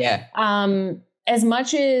 you know. Yeah.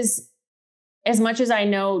 As much as I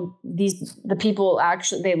know the people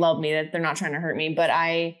actually, they love me, that they're not trying to hurt me, but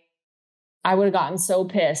I would have gotten so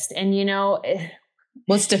pissed. And, you know,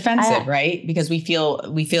 well, it's defensive, right? Because we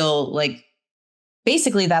feel like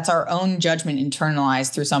basically that's our own judgment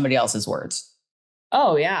internalized through somebody else's words.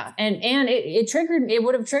 Oh yeah. And it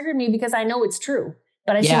would have triggered me because I know it's true,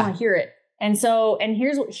 but I still want to hear it. And so, and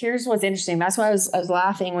here's what's interesting. That's why I was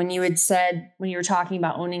laughing when you had said, when you were talking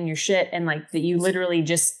about owning your shit and like that you literally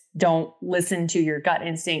just don't listen to your gut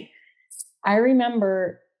instinct. I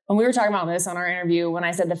remember when we were talking about this on our interview, when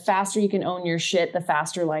I said the faster you can own your shit, the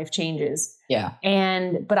faster life changes. Yeah.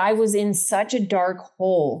 But I was in such a dark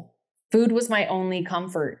hole. Food was my only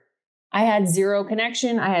comfort. I had zero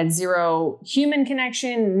connection. I had zero human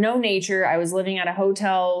connection, no nature. I was living out of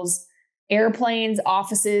hotels, airplanes,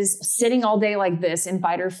 offices, sitting all day like this in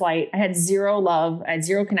fight or flight. I had zero love. I had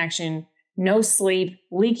zero connection, no sleep,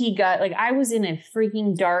 leaky gut. Like I was in a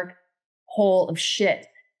freaking dark hole of shit.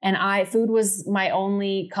 And food was my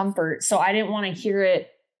only comfort. So I didn't want to hear it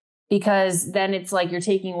because then it's like you're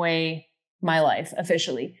taking away my life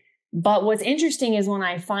officially. But what's interesting is when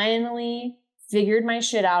I finally figured my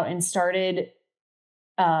shit out and started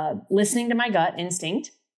listening to my gut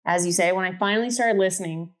instinct, as you say, when I finally started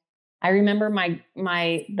listening, I remember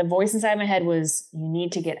the voice inside my head was, you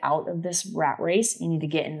need to get out of this rat race. You need to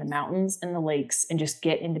get in the mountains and the lakes and just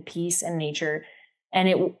get into peace and nature.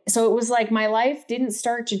 And so it was like my life didn't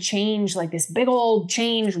start to change like this big old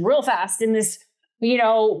change real fast in this, you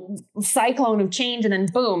know, cyclone of change. And then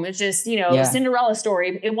boom, it's just, you know, Cinderella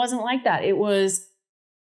story. It wasn't like that. It was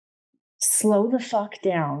slow the fuck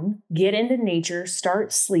down, get into nature,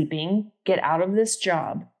 start sleeping, get out of this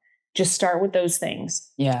job. Just start with those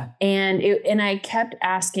things. Yeah. And I kept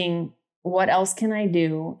asking, what else can I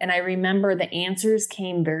do? And I remember the answers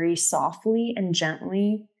came very softly and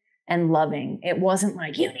gently and loving. It wasn't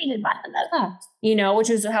like, you need it, blah, blah, blah, you know, which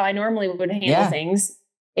is how I normally would handle things.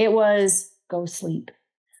 It was go sleep,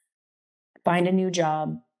 find a new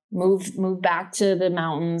job, move back to the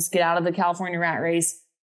mountains, get out of the California rat race,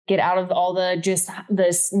 get out of all the, just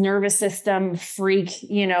this nervous system freak,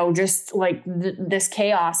 you know, just like this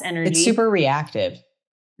chaos energy. It's super reactive.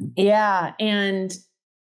 Yeah. And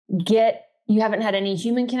you haven't had any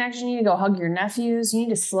human connection. You need to go hug your nephews. You need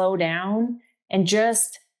to slow down and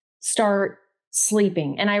just start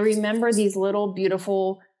sleeping. And I remember these little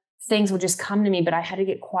beautiful things would just come to me, but I had to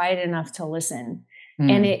get quiet enough to listen.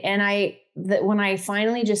 When I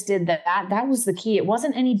finally just did that was the key. It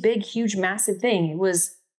wasn't any big, huge, massive thing. It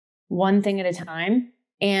was one thing at a time.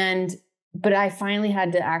 But I finally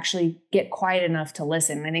had to actually get quiet enough to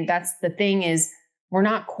listen. I think that's the thing is we're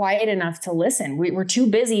not quiet enough to listen. We're too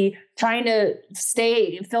busy trying to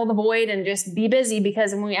fill the void and just be busy,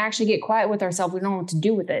 because when we actually get quiet with ourselves, we don't know what to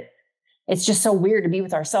do with it. It's just so weird to be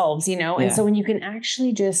with ourselves, you know? Yeah. And so when you can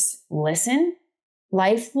actually just listen,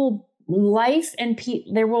 it's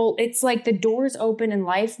like the doors open and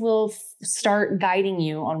life will start guiding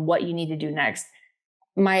you on what you need to do next.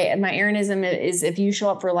 My Errinism is if you show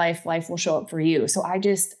up for life, life will show up for you. So I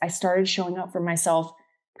started showing up for myself,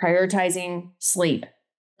 prioritizing sleep.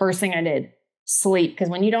 First thing I did, sleep. Because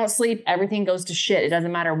when you don't sleep, everything goes to shit. It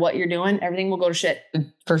doesn't matter what you're doing. Everything will go to shit.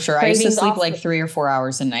 For sure. Cravings I used to sleep like 3 or 4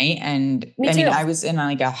 hours a night. And I mean, I was in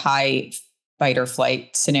like a high fight or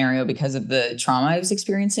flight scenario because of the trauma I was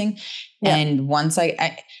experiencing. Yeah. And once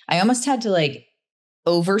I almost had to like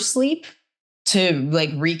oversleep to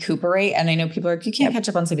like recuperate. And I know people are like, you can't catch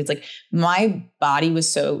up on sleep. It's like my body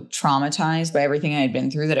was so traumatized by everything I had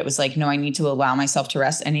been through that it was like, no, I need to allow myself to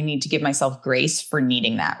rest, and I need to give myself grace for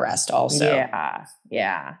needing that rest also. Yeah.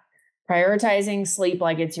 Yeah. Prioritizing sleep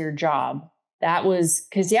like it's your job. That was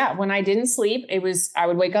because, when I didn't sleep, I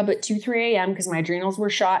would wake up at 2, 3 a.m. because my adrenals were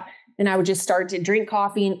shot. And I would just start to drink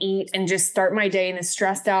coffee and eat and just start my day in a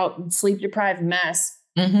stressed out, sleep deprived mess.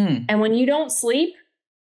 Mm-hmm. And when you don't sleep,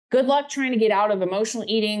 good luck trying to get out of emotional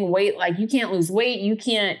eating, weight. Like you can't lose weight.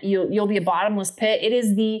 You'll be a bottomless pit. It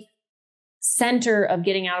is the center of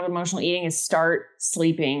getting out of emotional eating is start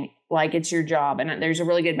sleeping like it's your job. And there's a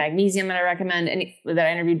really good magnesium that I recommend and that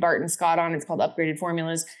I interviewed Bart and Scott on. It's called Upgraded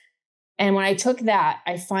Formulas. And when I took that,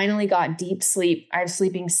 I finally got deep sleep. I was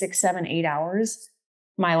sleeping 6, 7, 8 hours.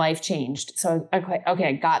 My life changed. So, okay,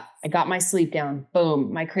 I got my sleep down.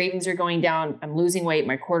 Boom. My cravings are going down. I'm losing weight.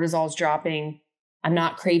 My cortisol is dropping. I'm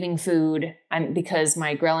not craving food. Because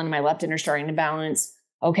my ghrelin and my leptin are starting to balance.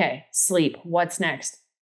 Okay, sleep. What's next?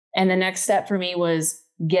 And the next step for me was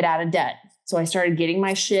get out of debt. So I started getting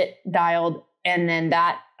my shit dialed. And then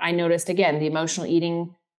that I noticed again, the emotional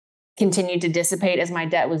eating continued to dissipate as my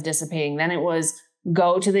debt was dissipating. Then it was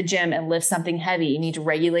go to the gym and lift something heavy. You need to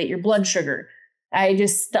regulate your blood sugar. I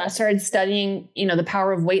just started studying, the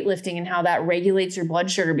power of weightlifting and how that regulates your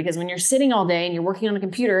blood sugar. Because when you're sitting all day and you're working on a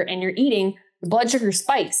computer and you're eating, the blood sugar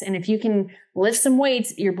spikes. And if you can lift some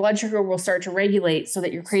weights, your blood sugar will start to regulate so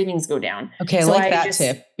that your cravings go down. Okay, I like that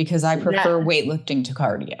tip because I prefer weightlifting to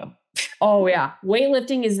cardio. Oh yeah.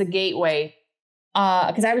 Weightlifting is the gateway.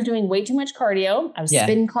 Because I was doing way too much cardio. I was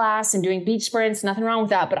spin class and doing beach sprints, nothing wrong with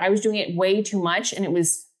that, but I was doing it way too much. And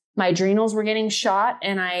my adrenals were getting shot.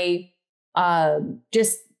 And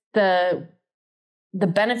just the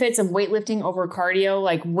benefits of weightlifting over cardio,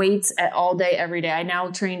 like weights all day, every day. I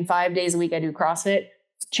now train 5 days a week. I do CrossFit,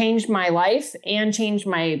 changed my life and changed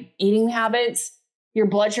my eating habits. Your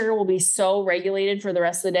blood sugar will be so regulated for the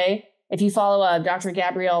rest of the day. If you follow Dr.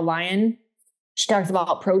 Gabrielle Lyon, she talks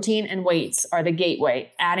about protein and weights are the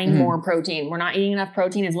gateway, adding more protein. We're not eating enough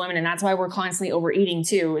protein as women. And that's why we're constantly overeating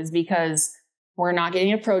too, is because we're not getting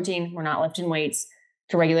enough protein. We're not lifting weights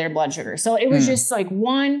to regulate our blood sugar. So it was just like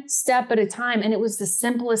one step at a time. And it was the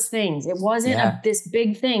simplest things. It wasn't this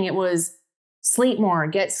big thing. It was sleep more,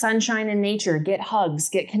 get sunshine in nature, get hugs,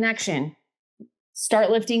 get connection, start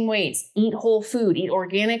lifting weights, eat whole food, eat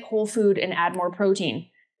organic whole food and add more protein.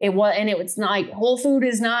 It's not like whole food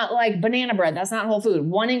is not like banana bread. That's not whole food.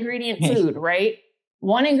 One ingredient food, right?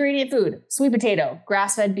 One ingredient food, sweet potato,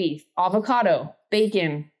 grass-fed beef, avocado,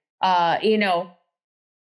 bacon,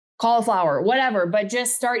 cauliflower, whatever, but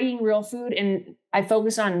just start eating real food. And I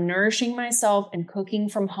focus on nourishing myself and cooking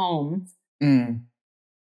from home. And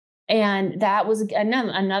that was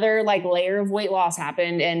another like layer of weight loss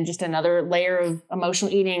happened. And just another layer of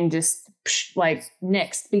emotional eating just like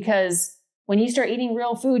nixed, because when you start eating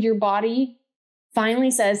real food, your body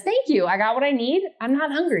finally says, thank you. I got what I need. I'm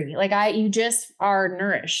not hungry. You just are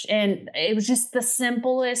nourished. And it was just the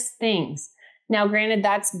simplest things. Now, granted,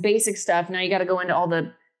 that's basic stuff. Now you got to go into all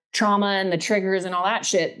the trauma and the triggers and all that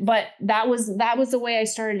shit. But that was the way I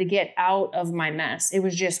started to get out of my mess. It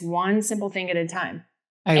was just one simple thing at a time.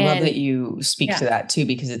 I love that you speak to that too,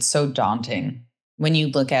 because it's so daunting when you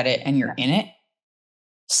look at it and you're in it,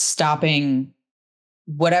 stopping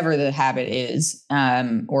whatever the habit is,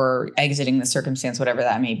 or exiting the circumstance, whatever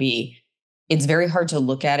that may be. It's very hard to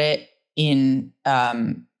look at it in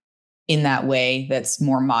that way that's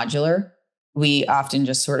more modular. We often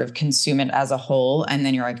just sort of consume it as a whole. And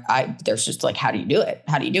then you're like, there's just like, how do you do it?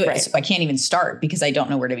 How do you do it? Right. So I can't even start because I don't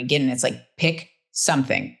know where to begin. And it's like, pick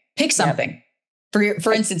something. Yep.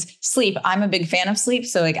 For instance, sleep. I'm a big fan of sleep.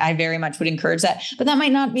 So like, I very much would encourage that, but that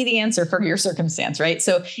might not be the answer for your circumstance. Right.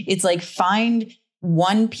 So it's like, find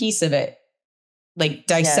one piece of it, like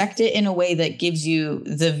dissect it in a way that gives you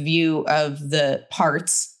the view of the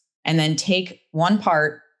parts, and then take one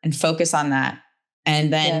part and focus on that.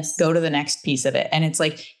 And then go to the next piece of it. And it's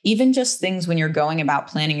like, even just things when you're going about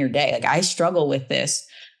planning your day, like I struggle with this.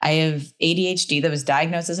 I have ADHD that was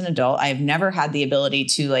diagnosed as an adult. I have never had the ability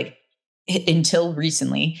to until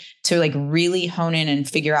recently to really hone in and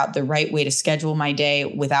figure out the right way to schedule my day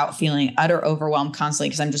without feeling utter overwhelmed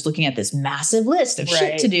constantly. Cause I'm just looking at this massive list of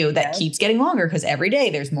shit to do that keeps getting longer. Cause every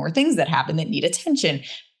day there's more things that happen that need attention.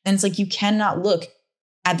 And it's like, you cannot look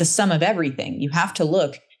at the sum of everything. You have to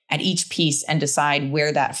look at each piece and decide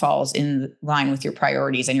where that falls in line with your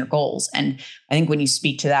priorities and your goals. And I think when you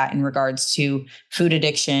speak to that in regards to food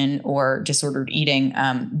addiction or disordered eating,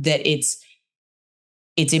 that it's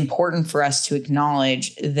important for us to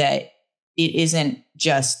acknowledge that it isn't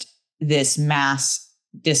just this mass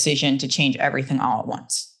decision to change everything all at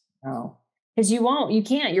once. Oh, because you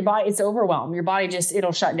can't, your body, it's overwhelmed. Your body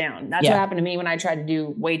it'll shut down. That's what happened to me when I tried to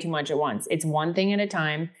do way too much at once. It's one thing at a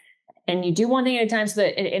time, and you do one thing at a time so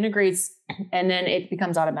that it integrates and then it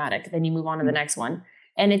becomes automatic. Then you move on to the next one.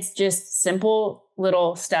 And it's just simple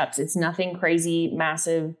little steps. It's nothing crazy,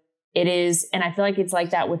 massive. It is. And I feel like it's like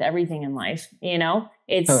that with everything in life,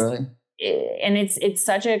 it's totally. And it's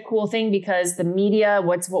such a cool thing because the media,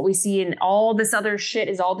 what we see and all this other shit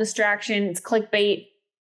is all distraction. It's clickbait.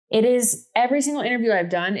 It is every single interview I've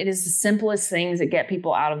done. It is the simplest things that get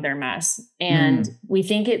people out of their mess. And we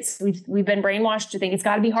think we've been brainwashed to think it's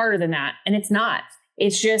got to be harder than that. And it's not.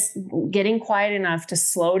 It's just getting quiet enough to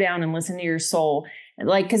slow down and listen to your soul.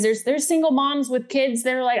 Like, cause there's single moms with kids.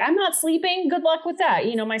 They're like, I'm not sleeping. Good luck with that.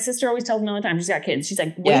 My sister always tells me all the time, she's got kids. She's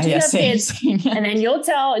like, wait till you have kids. And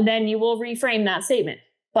then then you will reframe that statement.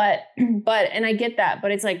 But, and I get that,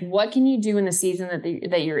 but it's like, what can you do in the season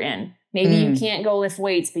that you're in? Maybe you can't go lift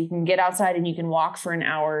weights, but you can get outside and you can walk for an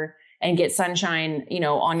hour and get sunshine,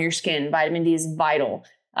 on your skin. Vitamin D is vital,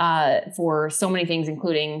 for so many things,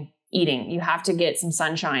 including eating. You have to get some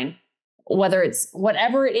sunshine. Whether it's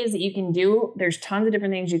whatever it is that you can do, there's tons of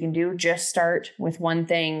different things you can do. Just start with one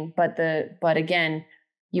thing. But again,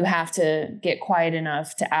 you have to get quiet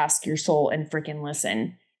enough to ask your soul and freaking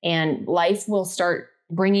listen. And life will start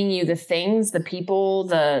bringing you the things, the people,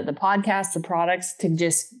 the podcasts, the products to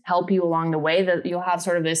just help you along the way. That you'll have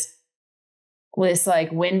sort of this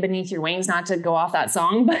like wind beneath your wings, not to go off that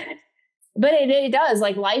song, but it does.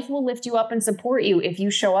 Like life will lift you up and support you if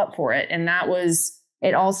you show up for it. And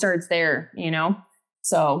it all starts there,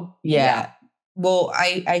 So yeah. Well,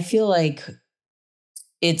 I feel like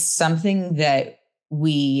it's something that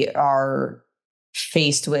we are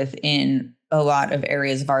faced with in a lot of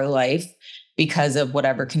areas of our life because of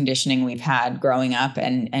whatever conditioning we've had growing up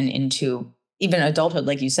and into even adulthood,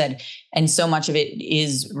 like you said. And so much of it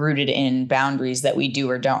is rooted in boundaries that we do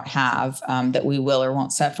or don't have, that we will or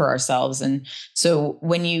won't set for ourselves. And so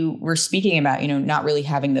when you were speaking about, not really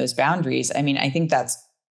having those boundaries, I mean, I think that's,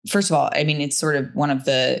 first of all, I mean, it's sort of one of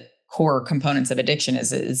the core components of addiction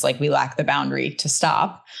is like we lack the boundary to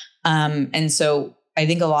stop. And so I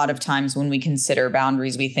think a lot of times when we consider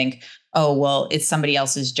boundaries, we think, oh, well, it's somebody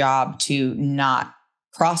else's job to not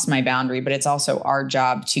cross my boundary, but it's also our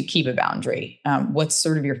job to keep a boundary. What's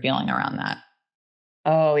sort of your feeling around that?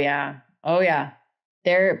 Oh yeah.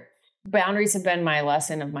 Their boundaries have been my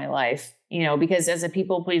lesson of my life, because as a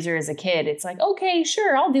people pleaser, as a kid, it's like, okay,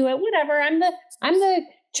 sure, I'll do it. Whatever. I'm the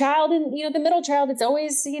child and, the middle child. It's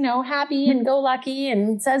always, happy and go lucky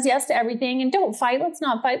and says yes to everything and don't fight. Let's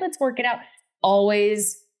not fight. Let's work it out.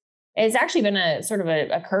 Always. It's actually been a sort of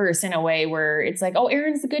a curse in a way where it's like, oh,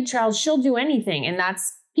 Erin's the good child. She'll do anything. And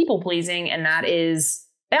that's people pleasing. And that is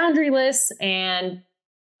boundaryless. And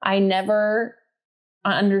I never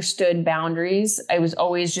understood boundaries. I was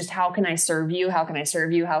always just, how can I serve you? How can I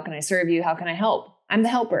serve you? How can I serve you? How can I help? I'm the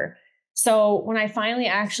helper. So when I finally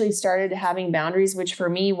actually started having boundaries, which for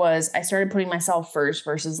me was, I started putting myself first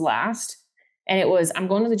versus last. And it was, I'm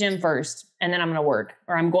going to the gym first and then I'm going to work,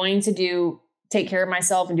 or I'm going to take care of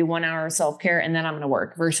myself and do 1 hour of self-care. And then I'm going to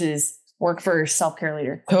work versus work first, self-care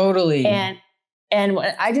later. Totally. And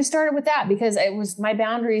I just started with that because it was, my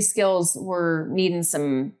boundary skills were needing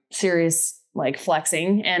some serious like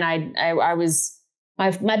flexing. And I was,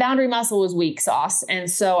 my boundary muscle was weak sauce. And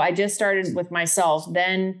so I just started with myself.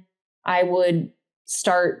 Then I would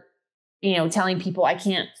start, telling people I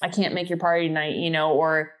can't make your party tonight,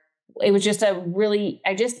 or it was just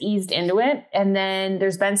I just eased into it. And then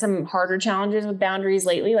there's been some harder challenges with boundaries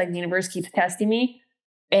lately, like the universe keeps testing me.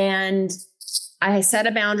 And I set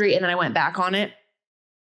a boundary and then I went back on it.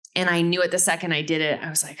 And I knew it the second I did it. I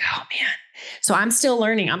was like, oh man. So I'm still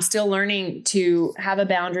learning to have a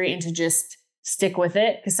boundary and to just stick with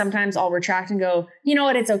it. Cause sometimes I'll retract and go, you know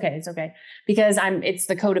what? It's okay. It's okay. Because it's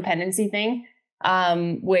the codependency thing,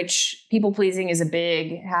 which people pleasing is a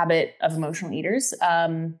big habit of emotional eaters.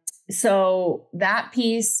 So that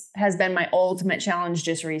piece has been my ultimate challenge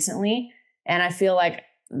just recently. And I feel like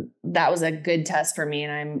that was a good test for me.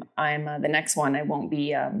 And I'm the next one. I won't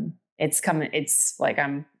be, it's coming. It's like,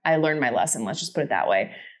 I learned my lesson. Let's just put it that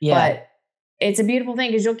way. Yeah. But it's a beautiful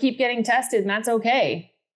thing because you'll keep getting tested and that's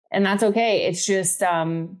okay. It's just,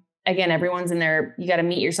 again, everyone's in there. You got to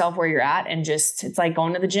meet yourself where you're at and just, it's like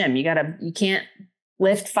going to the gym. You can't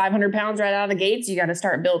lift 500 pounds right out of the gates. You got to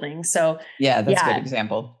start building. So yeah, that's a good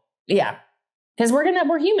example. Yeah. Cause we're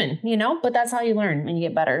human, but that's how you learn and you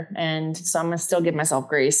get better. And so I'm going to still give myself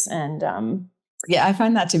grace. And, yeah, I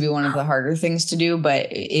find that to be one of the harder things to do, but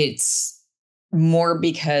it's more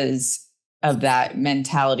because of that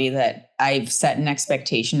mentality that I've set an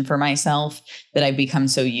expectation for myself that I've become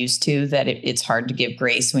so used to that it's hard to give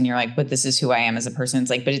grace when you're like, but this is who I am as a person.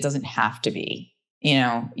 It's like, but it doesn't have to be,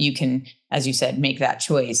 you can, as you said, make that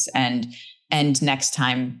choice and next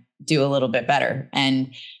time do a little bit better.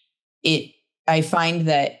 And I find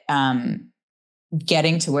that,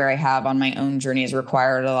 getting to where I have on my own journey has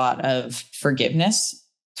required a lot of forgiveness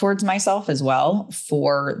towards myself as well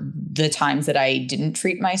for the times that I didn't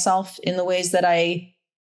treat myself in the ways that I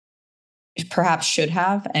perhaps should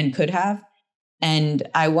have and could have. And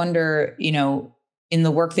I wonder, in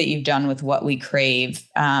the work that you've done with What We Crave,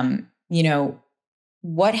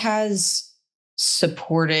 what has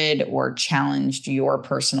supported or challenged your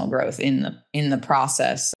personal growth in the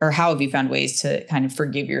process, or how have you found ways to kind of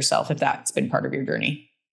forgive yourself if that's been part of your journey?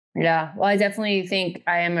 Yeah, well, I definitely think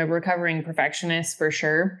I am a recovering perfectionist for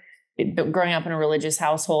sure. Growing up in a religious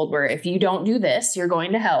household where if you don't do this, you're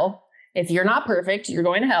going to hell. If you're not perfect, you're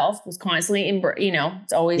going to hell. It was constantly,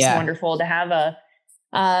 it's always wonderful to have that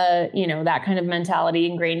kind of mentality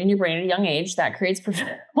ingrained in your brain at a young age that creates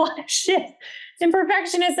a lot of shit and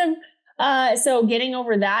perfectionism. So getting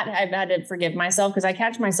over that, I've had to forgive myself because I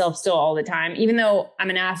catch myself still all the time, even though I'm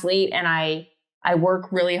an athlete and I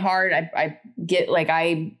work really hard. I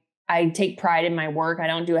take pride in my work. I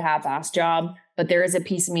don't do a half-assed job, but there is a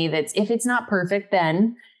piece of me that's, if it's not perfect,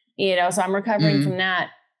 then, so I'm recovering from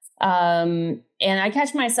that. And I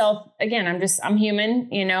catch myself again, I'm human,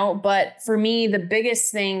 but for me, the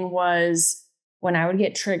biggest thing was when I would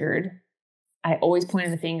get triggered, I always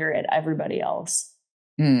pointed the finger at everybody else.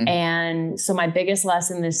 And so my biggest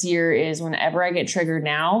lesson this year is whenever I get triggered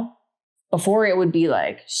now, before it would be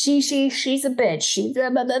like, she's a bitch. She's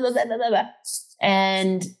blah, blah, blah, blah, blah, blah, blah.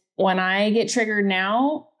 And when I get triggered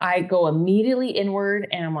now, I go immediately inward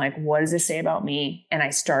and I'm like, what does this say about me? And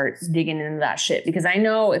I start digging into that shit because I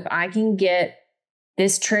know if I can get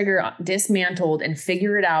this trigger dismantled and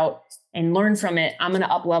figure it out and learn from it, I'm going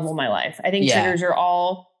to up level my life. I think triggers are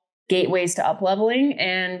all gateways to up leveling,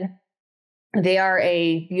 and they are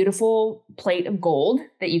a beautiful plate of gold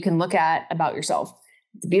that you can look at about yourself.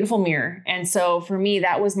 It's a beautiful mirror. And so for me,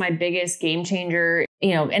 that was my biggest game changer,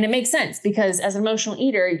 and it makes sense because as an emotional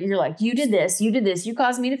eater, you're like, you did this, you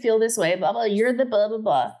caused me to feel this way, blah, blah, you're the blah, blah,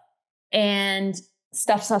 blah. And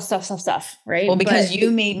stuff, right? Well, because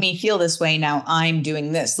you made me feel this way, now I'm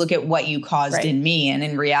doing this. Look at what you caused in me. And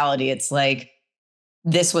in reality, it's like,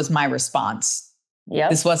 this was my response.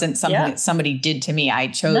 This wasn't something that somebody did to me. I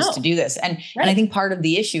chose to do this. And I think part of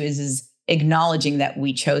the issue is acknowledging that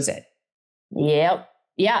we chose it. Yep.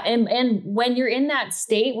 Yeah. And when you're in that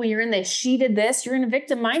state, when you're in the, she did this, you're in a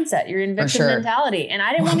victim mindset, you're in victim mentality. And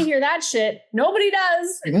I didn't want to hear that shit. Nobody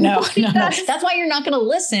does. Nobody does. That's why you're not going to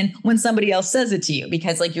listen when somebody else says it to you,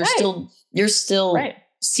 because like you're still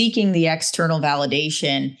seeking the external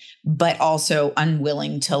validation, but also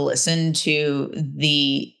unwilling to listen to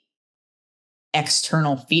the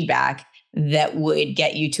external feedback that would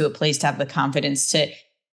get you to a place to have the confidence to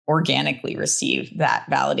organically receive that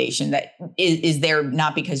validation that is there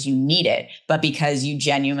not because you need it, but because you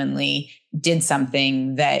genuinely did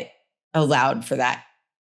something that allowed for that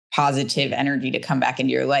positive energy to come back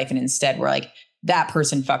into your life. And instead we're like, that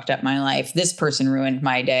person fucked up my life. This person ruined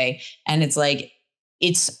my day. And it's like,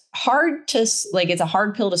 it's hard to it's a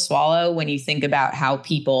hard pill to swallow when you think about how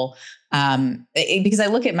people, because I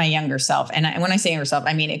look at my younger self, and when I say younger self,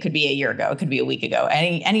 I mean, it could be a year ago, it could be a week ago,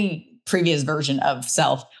 any previous version of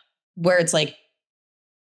self, where it's like,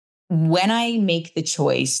 when I make the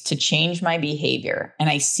choice to change my behavior and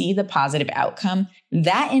I see the positive outcome,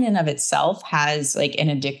 that in and of itself has like an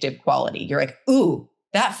addictive quality. You're like, ooh,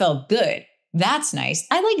 that felt good. That's nice.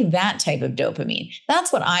 I like that type of dopamine.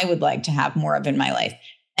 That's what I would like to have more of in my life.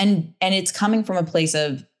 And it's coming from a place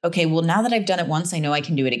of, okay, well, now that I've done it once, I know I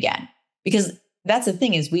can do it again. Because that's the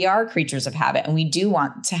thing, is we are creatures of habit, and we do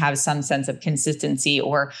want to have some sense of consistency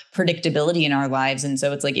or predictability in our lives. And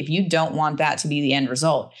so it's like, if you don't want that to be the end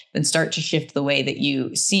result, then start to shift the way that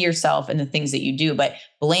you see yourself and the things that you do. But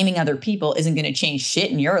blaming other people isn't going to change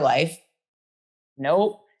shit in your life.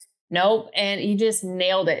 Nope. And you just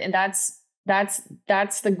nailed it. And that's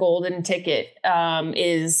the golden ticket,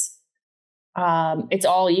 it's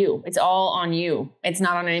all you. It's all on you. It's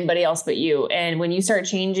not on anybody else but you. And when you start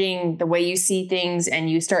changing the way you see things and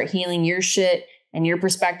you start healing your shit and your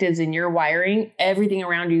perspectives and your wiring, everything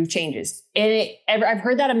around you changes. And I've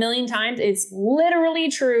heard that a million times. It's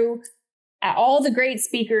literally true. All the great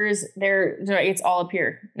speakers, it's all up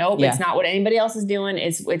here. Nope, It's not what anybody else is doing.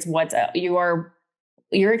 It's what's your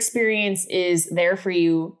experience is there for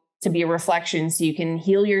you to be a reflection, so you can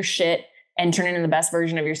heal your shit and turn into the best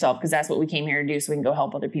version of yourself, because that's what we came here to do, so we can go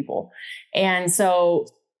help other people. And so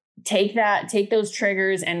take those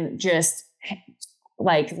triggers and just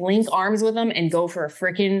like link arms with them and go for a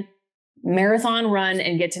freaking marathon run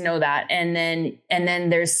and get to know that. And then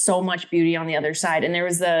there's so much beauty on the other side.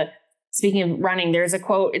 And speaking of running, there's a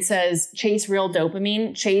quote. It says, chase real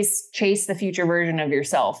dopamine, chase the future version of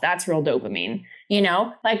yourself. That's real dopamine.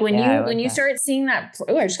 Like when you start seeing that,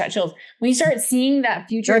 oh, I just got chills. When you start seeing that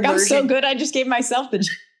future version. I'm so good. I just gave myself the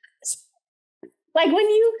like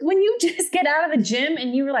when you just get out of the gym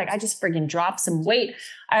and you were like, I just freaking dropped some weight.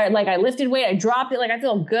 I lifted weight. I dropped it. Like, I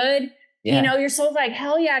feel good. Yeah. Your soul's like,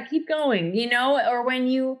 hell yeah, keep going, or when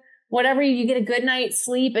you get a good night's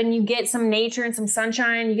sleep and you get some nature and some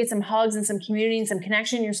sunshine, you get some hugs and some community and some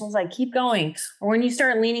connection, your soul's like, keep going. Or when you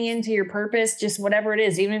start leaning into your purpose, just whatever it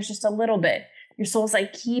is, even if it's just a little bit, your soul's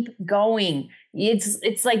like, keep going.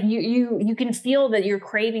 It's like you can feel that you're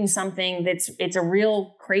craving something it's a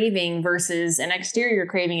real craving versus an exterior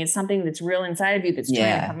craving. It's something that's real inside of you that's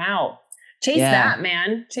trying to come out. Chase that,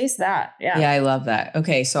 man. Chase that. Yeah. Yeah, I love that.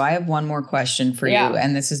 Okay, so I have one more question for you,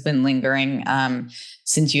 and this has been lingering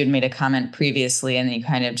since you had made a comment previously, and then you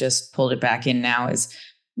kind of just pulled it back in now. Is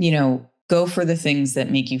go for the things that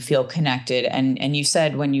make you feel connected, and you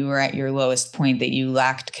said when you were at your lowest point that you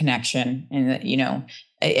lacked connection, and that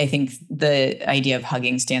I think the idea of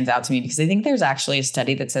hugging stands out to me because I think there's actually a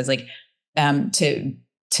study that says like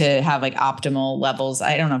to have like optimal levels.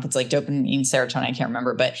 I don't know if it's like dopamine, serotonin, I can't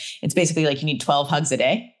remember, but it's basically like you need 12 hugs a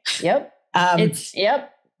day. Yep. 100%. Yep.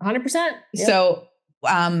 So,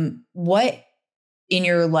 what in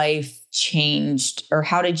your life changed, or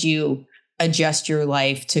how did you adjust your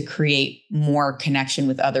life to create more connection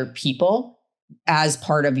with other people as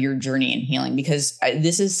part of your journey in healing? Because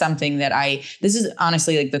this is something that this is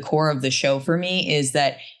honestly like the core of the show for me, is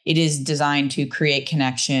that it is designed to create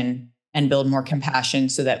connection and build more compassion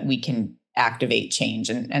so that we can activate change.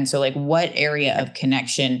 And so like, what area of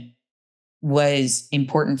connection was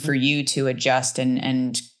important for you to adjust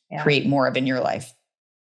and create more of in your life?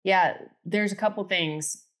 Yeah, there's a couple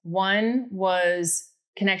things. One was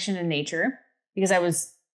connection in nature, because I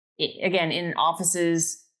was, again, in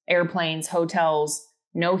offices, airplanes, hotels,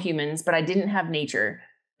 no humans, but I didn't have nature.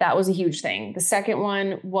 That was a huge thing. The second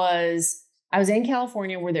one was I was in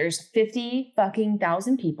California where there's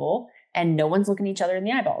 50,000 people and no one's looking each other in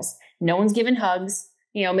the eyeballs. No one's giving hugs.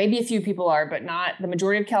 Maybe a few people are, but not the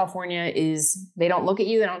majority of California they don't look at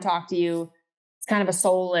you. They don't talk to you. It's kind of a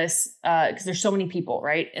soulless, because there's so many people,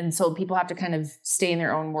 right? And so people have to kind of stay in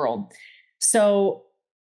their own world. So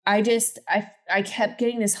I kept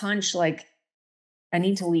getting this hunch, like, I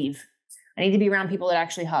need to leave. I need to be around people that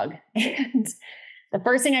actually hug. And the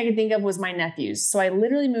first thing I could think of was my nephews. So I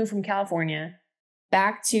literally moved from California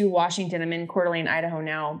back to Washington. I'm in Coeur d'Alene, Idaho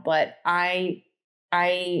now, but I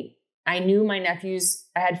knew my nephews.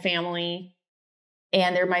 I had family,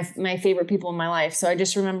 and they're my favorite people in my life. So I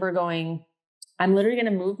just remember going, I'm literally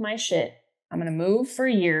going to move my shit. I'm going to move for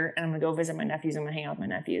a year, and I'm going to go visit my nephews. I'm going to hang out with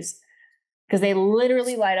my nephews because they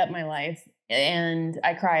literally light up my life. And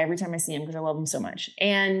I cry every time I see them because I love them so much.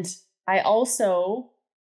 And I also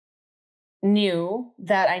knew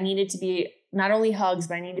that I needed to be not only hugs,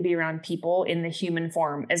 but I need to be around people in the human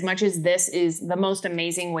form. As much as this is the most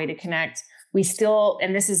amazing way to connect,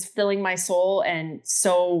 and this is filling my soul and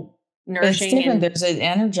so nourishing. It's different. There's an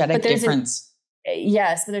energetic difference.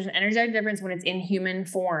 Yes, but there's an energetic difference when it's in human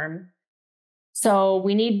form. So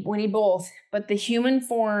we need both. But the human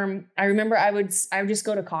form, I remember I would just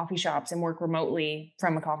go to coffee shops and work remotely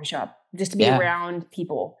from a coffee shop just to be around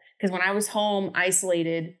people. Because when I was home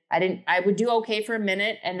isolated, I would do okay for a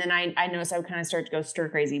minute. And then I noticed I would kind of start to go stir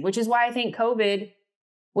crazy, which is why I think COVID,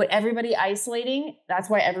 with everybody isolating, that's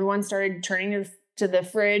why everyone started turning to the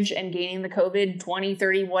fridge and gaining the COVID 20,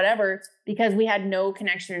 30, whatever, because we had no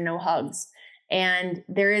connection and no hugs. And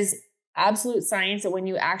there is absolute science that when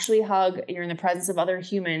you actually hug, you're in the presence of other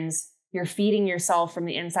humans, you're feeding yourself from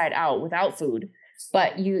the inside out without food,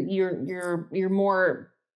 but you're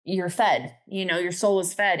fed, your soul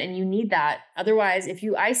is fed, and you need that. Otherwise, if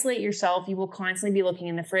you isolate yourself, you will constantly be looking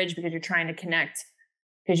in the fridge because you're trying to connect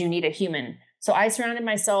because you need a human. So I surrounded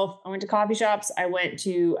myself. I went to coffee shops. I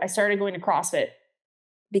started going to CrossFit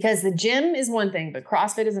because the gym is one thing, but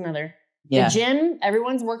CrossFit is another. Yeah. The gym,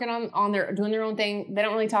 everyone's working on doing their own thing. They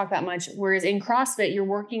don't really talk that much. Whereas in CrossFit, you're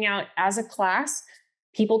working out as a class.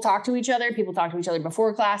 People talk to each other. People talk to each other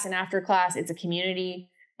before class and after class. It's a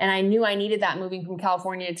community. And I knew I needed that moving from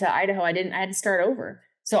California to Idaho. I had to start over.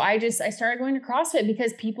 So I started going to CrossFit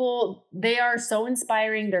because people, they are so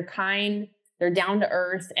inspiring. They're kind, they're down to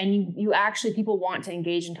earth. And you actually, people want to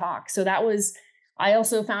engage and talk. So that was I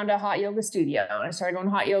also found a hot yoga studio. I started going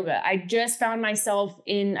hot yoga. I just found myself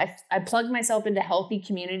I plugged myself into healthy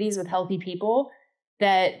communities with healthy people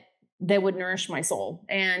that would nourish my soul.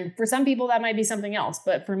 And for some people that might be something else,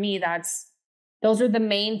 but for me, those are the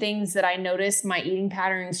main things that I noticed. My eating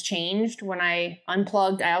patterns changed when I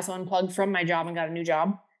unplugged. I also unplugged from my job and got a new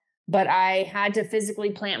job, but I had to physically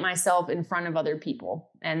plant myself in front of other people.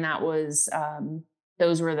 And that was,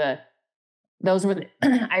 those were the,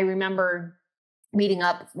 I remember meeting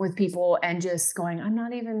up with people and just going, I'm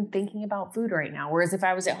not even thinking about food right now. Whereas if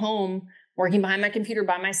I was at home working behind my computer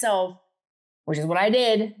by myself, which is what I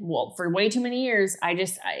did, well, for way too many years,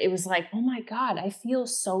 it was like, oh my God, I feel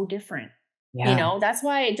so different. Yeah. That's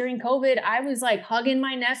why during COVID, I was like hugging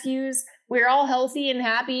my nephews. We're all healthy and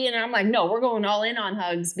happy. And I'm like, no, we're going all in on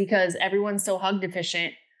hugs because everyone's so hug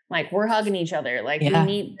deficient. Like we're hugging each other. Like Yeah.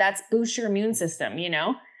 that's boost your immune system,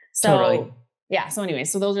 Totally. So yeah. So anyway,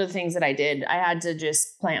 so those are the things that I did. I had to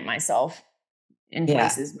just plant myself in Yeah.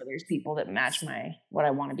 places where there's people that match what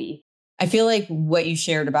I want to be. I feel like what you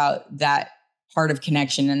shared about that part of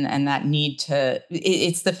connection and that need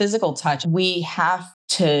it's the physical touch. We have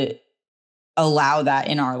to allow that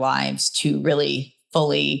in our lives to really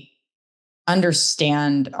fully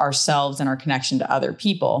understand ourselves and our connection to other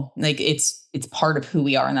people. Like it's part of who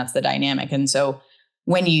we are, and that's the dynamic. And so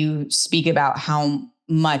when you speak about how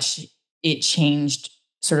much it changed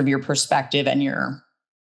sort of your perspective and your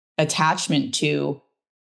attachment to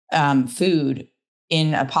food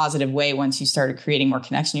in a positive way once you started creating more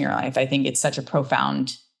connection in your life, I think it's such a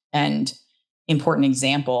profound and important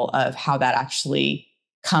example of how that actually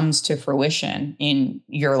comes to fruition in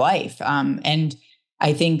your life. And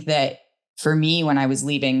I think that for me, when I was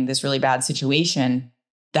leaving this really bad situation,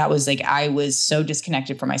 that was like, I was so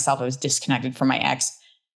disconnected from myself. I was disconnected from my ex.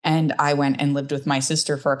 And I went and lived with my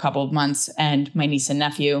sister for a couple of months, and my niece and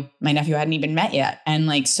nephew, my nephew hadn't even met yet. And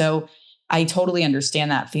like, so I totally understand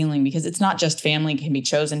that feeling, because it's not just family, can be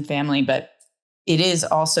chosen family, but it is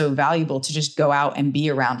also valuable to just go out and be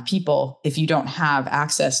around people if you don't have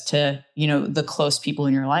access to, the close people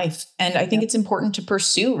in your life. And I think it's important to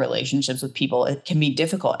pursue relationships with people. It can be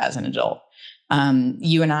difficult as an adult.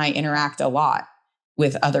 You and I interact a lot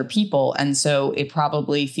with other people. And so it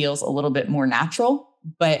probably feels a little bit more natural.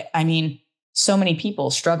 But I mean, so many people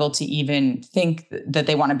struggle to even think that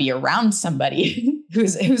they want to be around somebody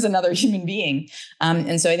who's another human being.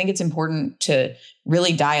 And so I think it's important to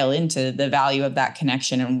really dial into the value of that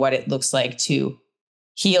connection and what it looks like to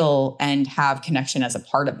heal and have connection as a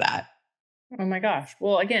part of that. Oh my gosh.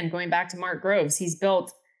 Well, again, going back to Mark Groves, he's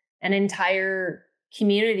built an entire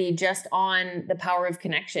community just on the power of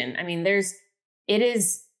connection. I mean,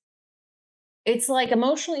 it's like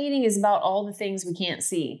emotional eating is about all the things we can't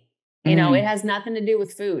see. It has nothing to do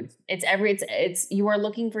with food. You are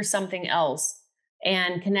looking for something else.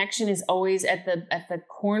 And connection is always at the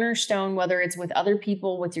cornerstone, whether it's with other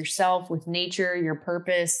people, with yourself, with nature, your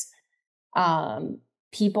purpose,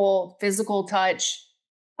 people, physical touch,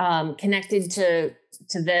 connected to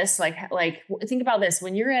this. Like think about this.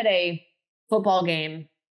 When you're at a football game,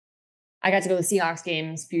 I got to go to the Seahawks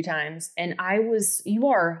games a few times, and you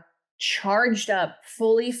are charged up,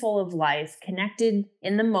 fully full of life, connected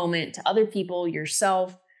in the moment to other people,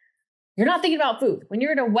 yourself. You're not thinking about food. When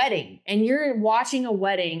you're at a wedding and you're watching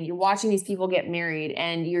you're watching these people get married,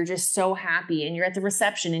 and you're just so happy, and you're at the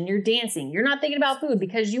reception and you're dancing. You're not thinking about food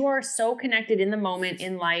because you are so connected in the moment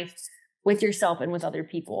in life with yourself and with other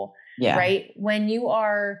people. Yeah. Right. When you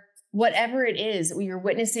are, whatever it is, you're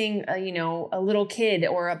witnessing, a little kid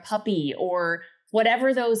or a puppy or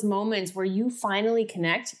whatever those moments where you finally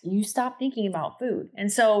connect, you stop thinking about food.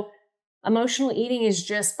 And so emotional eating is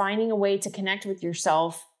just finding a way to connect with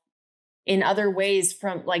yourself in other ways,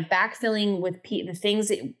 from like backfilling with the things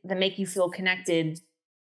that make you feel connected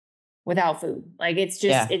without food. Like it's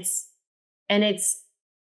just,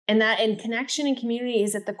 and connection and community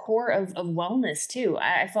is at the core of wellness too.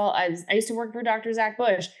 I used to work for Dr. Zach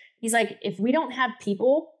Bush. He's like, if we don't have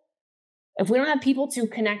people to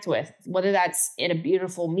connect with, whether that's in a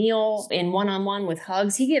beautiful meal, in one-on-one with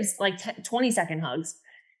hugs, he gives like 20-second hugs.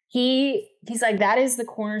 He's like, that is the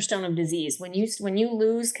cornerstone of disease. When you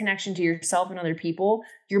lose connection to yourself and other people,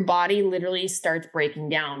 your body literally starts breaking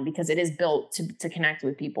down because it is built to connect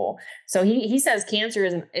with people. So he says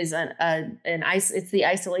cancer it's the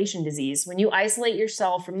isolation disease. When you isolate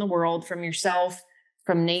yourself from the world, from yourself,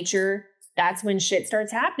 from nature, that's when shit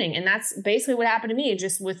starts happening. And that's basically what happened to me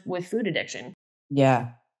just with food addiction. Yeah.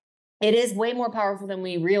 It is way more powerful than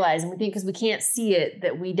we realize. And we think because we can't see it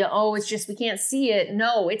that we don't, it's just, we can't see it.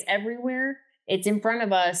 No, it's everywhere. It's in front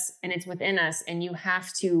of us and it's within us. And you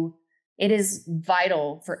have to it is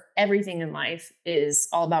vital for everything in life, is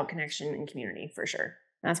all about connection and community for sure.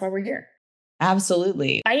 That's why we're here.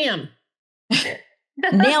 Absolutely. I am.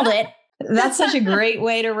 Nailed it. That's such a great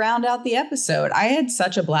way to round out the episode. I had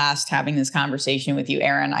such a blast having this conversation with you,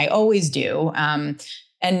 Errin. I always do.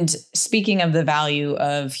 And speaking of the value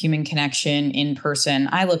of human connection in person,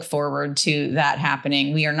 I look forward to that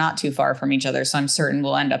happening. We are not too far from each other, so I'm certain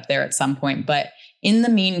we'll end up there at some point. But in the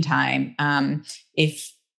meantime,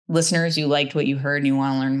 if listeners, you liked what you heard and you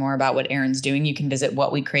want to learn more about what Errin's doing, you can visit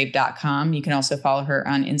whatwecrave.com. You can also follow her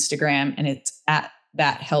on Instagram, and it's at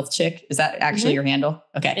That Health Chick. Is that actually your handle?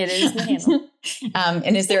 Okay. It is the handle.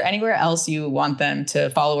 And is there anywhere else you want them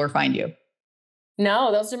to follow or find you?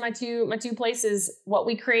 No, those are my two places. What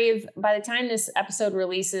We Crave, by the time this episode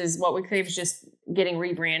releases, What We Crave is just getting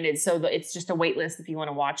rebranded. So it's just a wait list if you want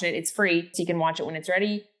to watch it. It's free, so you can watch it when it's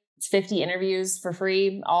ready. It's 50 interviews for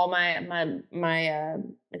free. All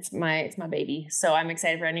it's my baby. So I'm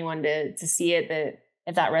excited for anyone to see it, that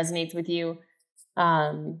if that resonates with you,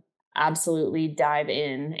 absolutely dive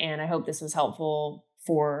in. And I hope this was helpful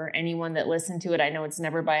for anyone that listened to it. I know it's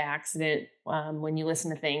never by accident. When you listen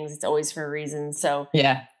to things, it's always for a reason. So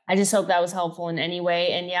yeah, I just hope that was helpful in any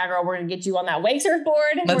way. And yeah, girl, we're going to get you on that wake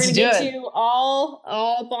surfboard. We're going to get you all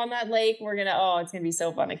up on that lake. It's going to be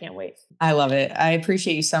so fun. I can't wait. I love it. I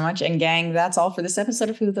appreciate you so much. And gang, that's all for this episode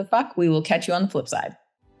of Who the Fuck. We will catch you on the flip side.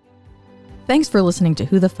 Thanks for listening to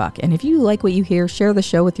Who the Fuck. And if you like what you hear, share the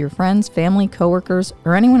show with your friends, family, coworkers,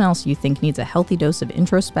 or anyone else you think needs a healthy dose of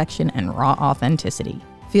introspection and raw authenticity.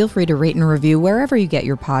 Feel free to rate and review wherever you get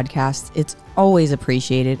your podcasts. It's always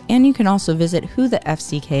appreciated. And you can also visit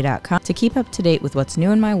whothefck.com to keep up to date with what's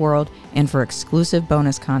new in my world and for exclusive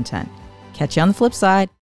bonus content. Catch you on the flip side.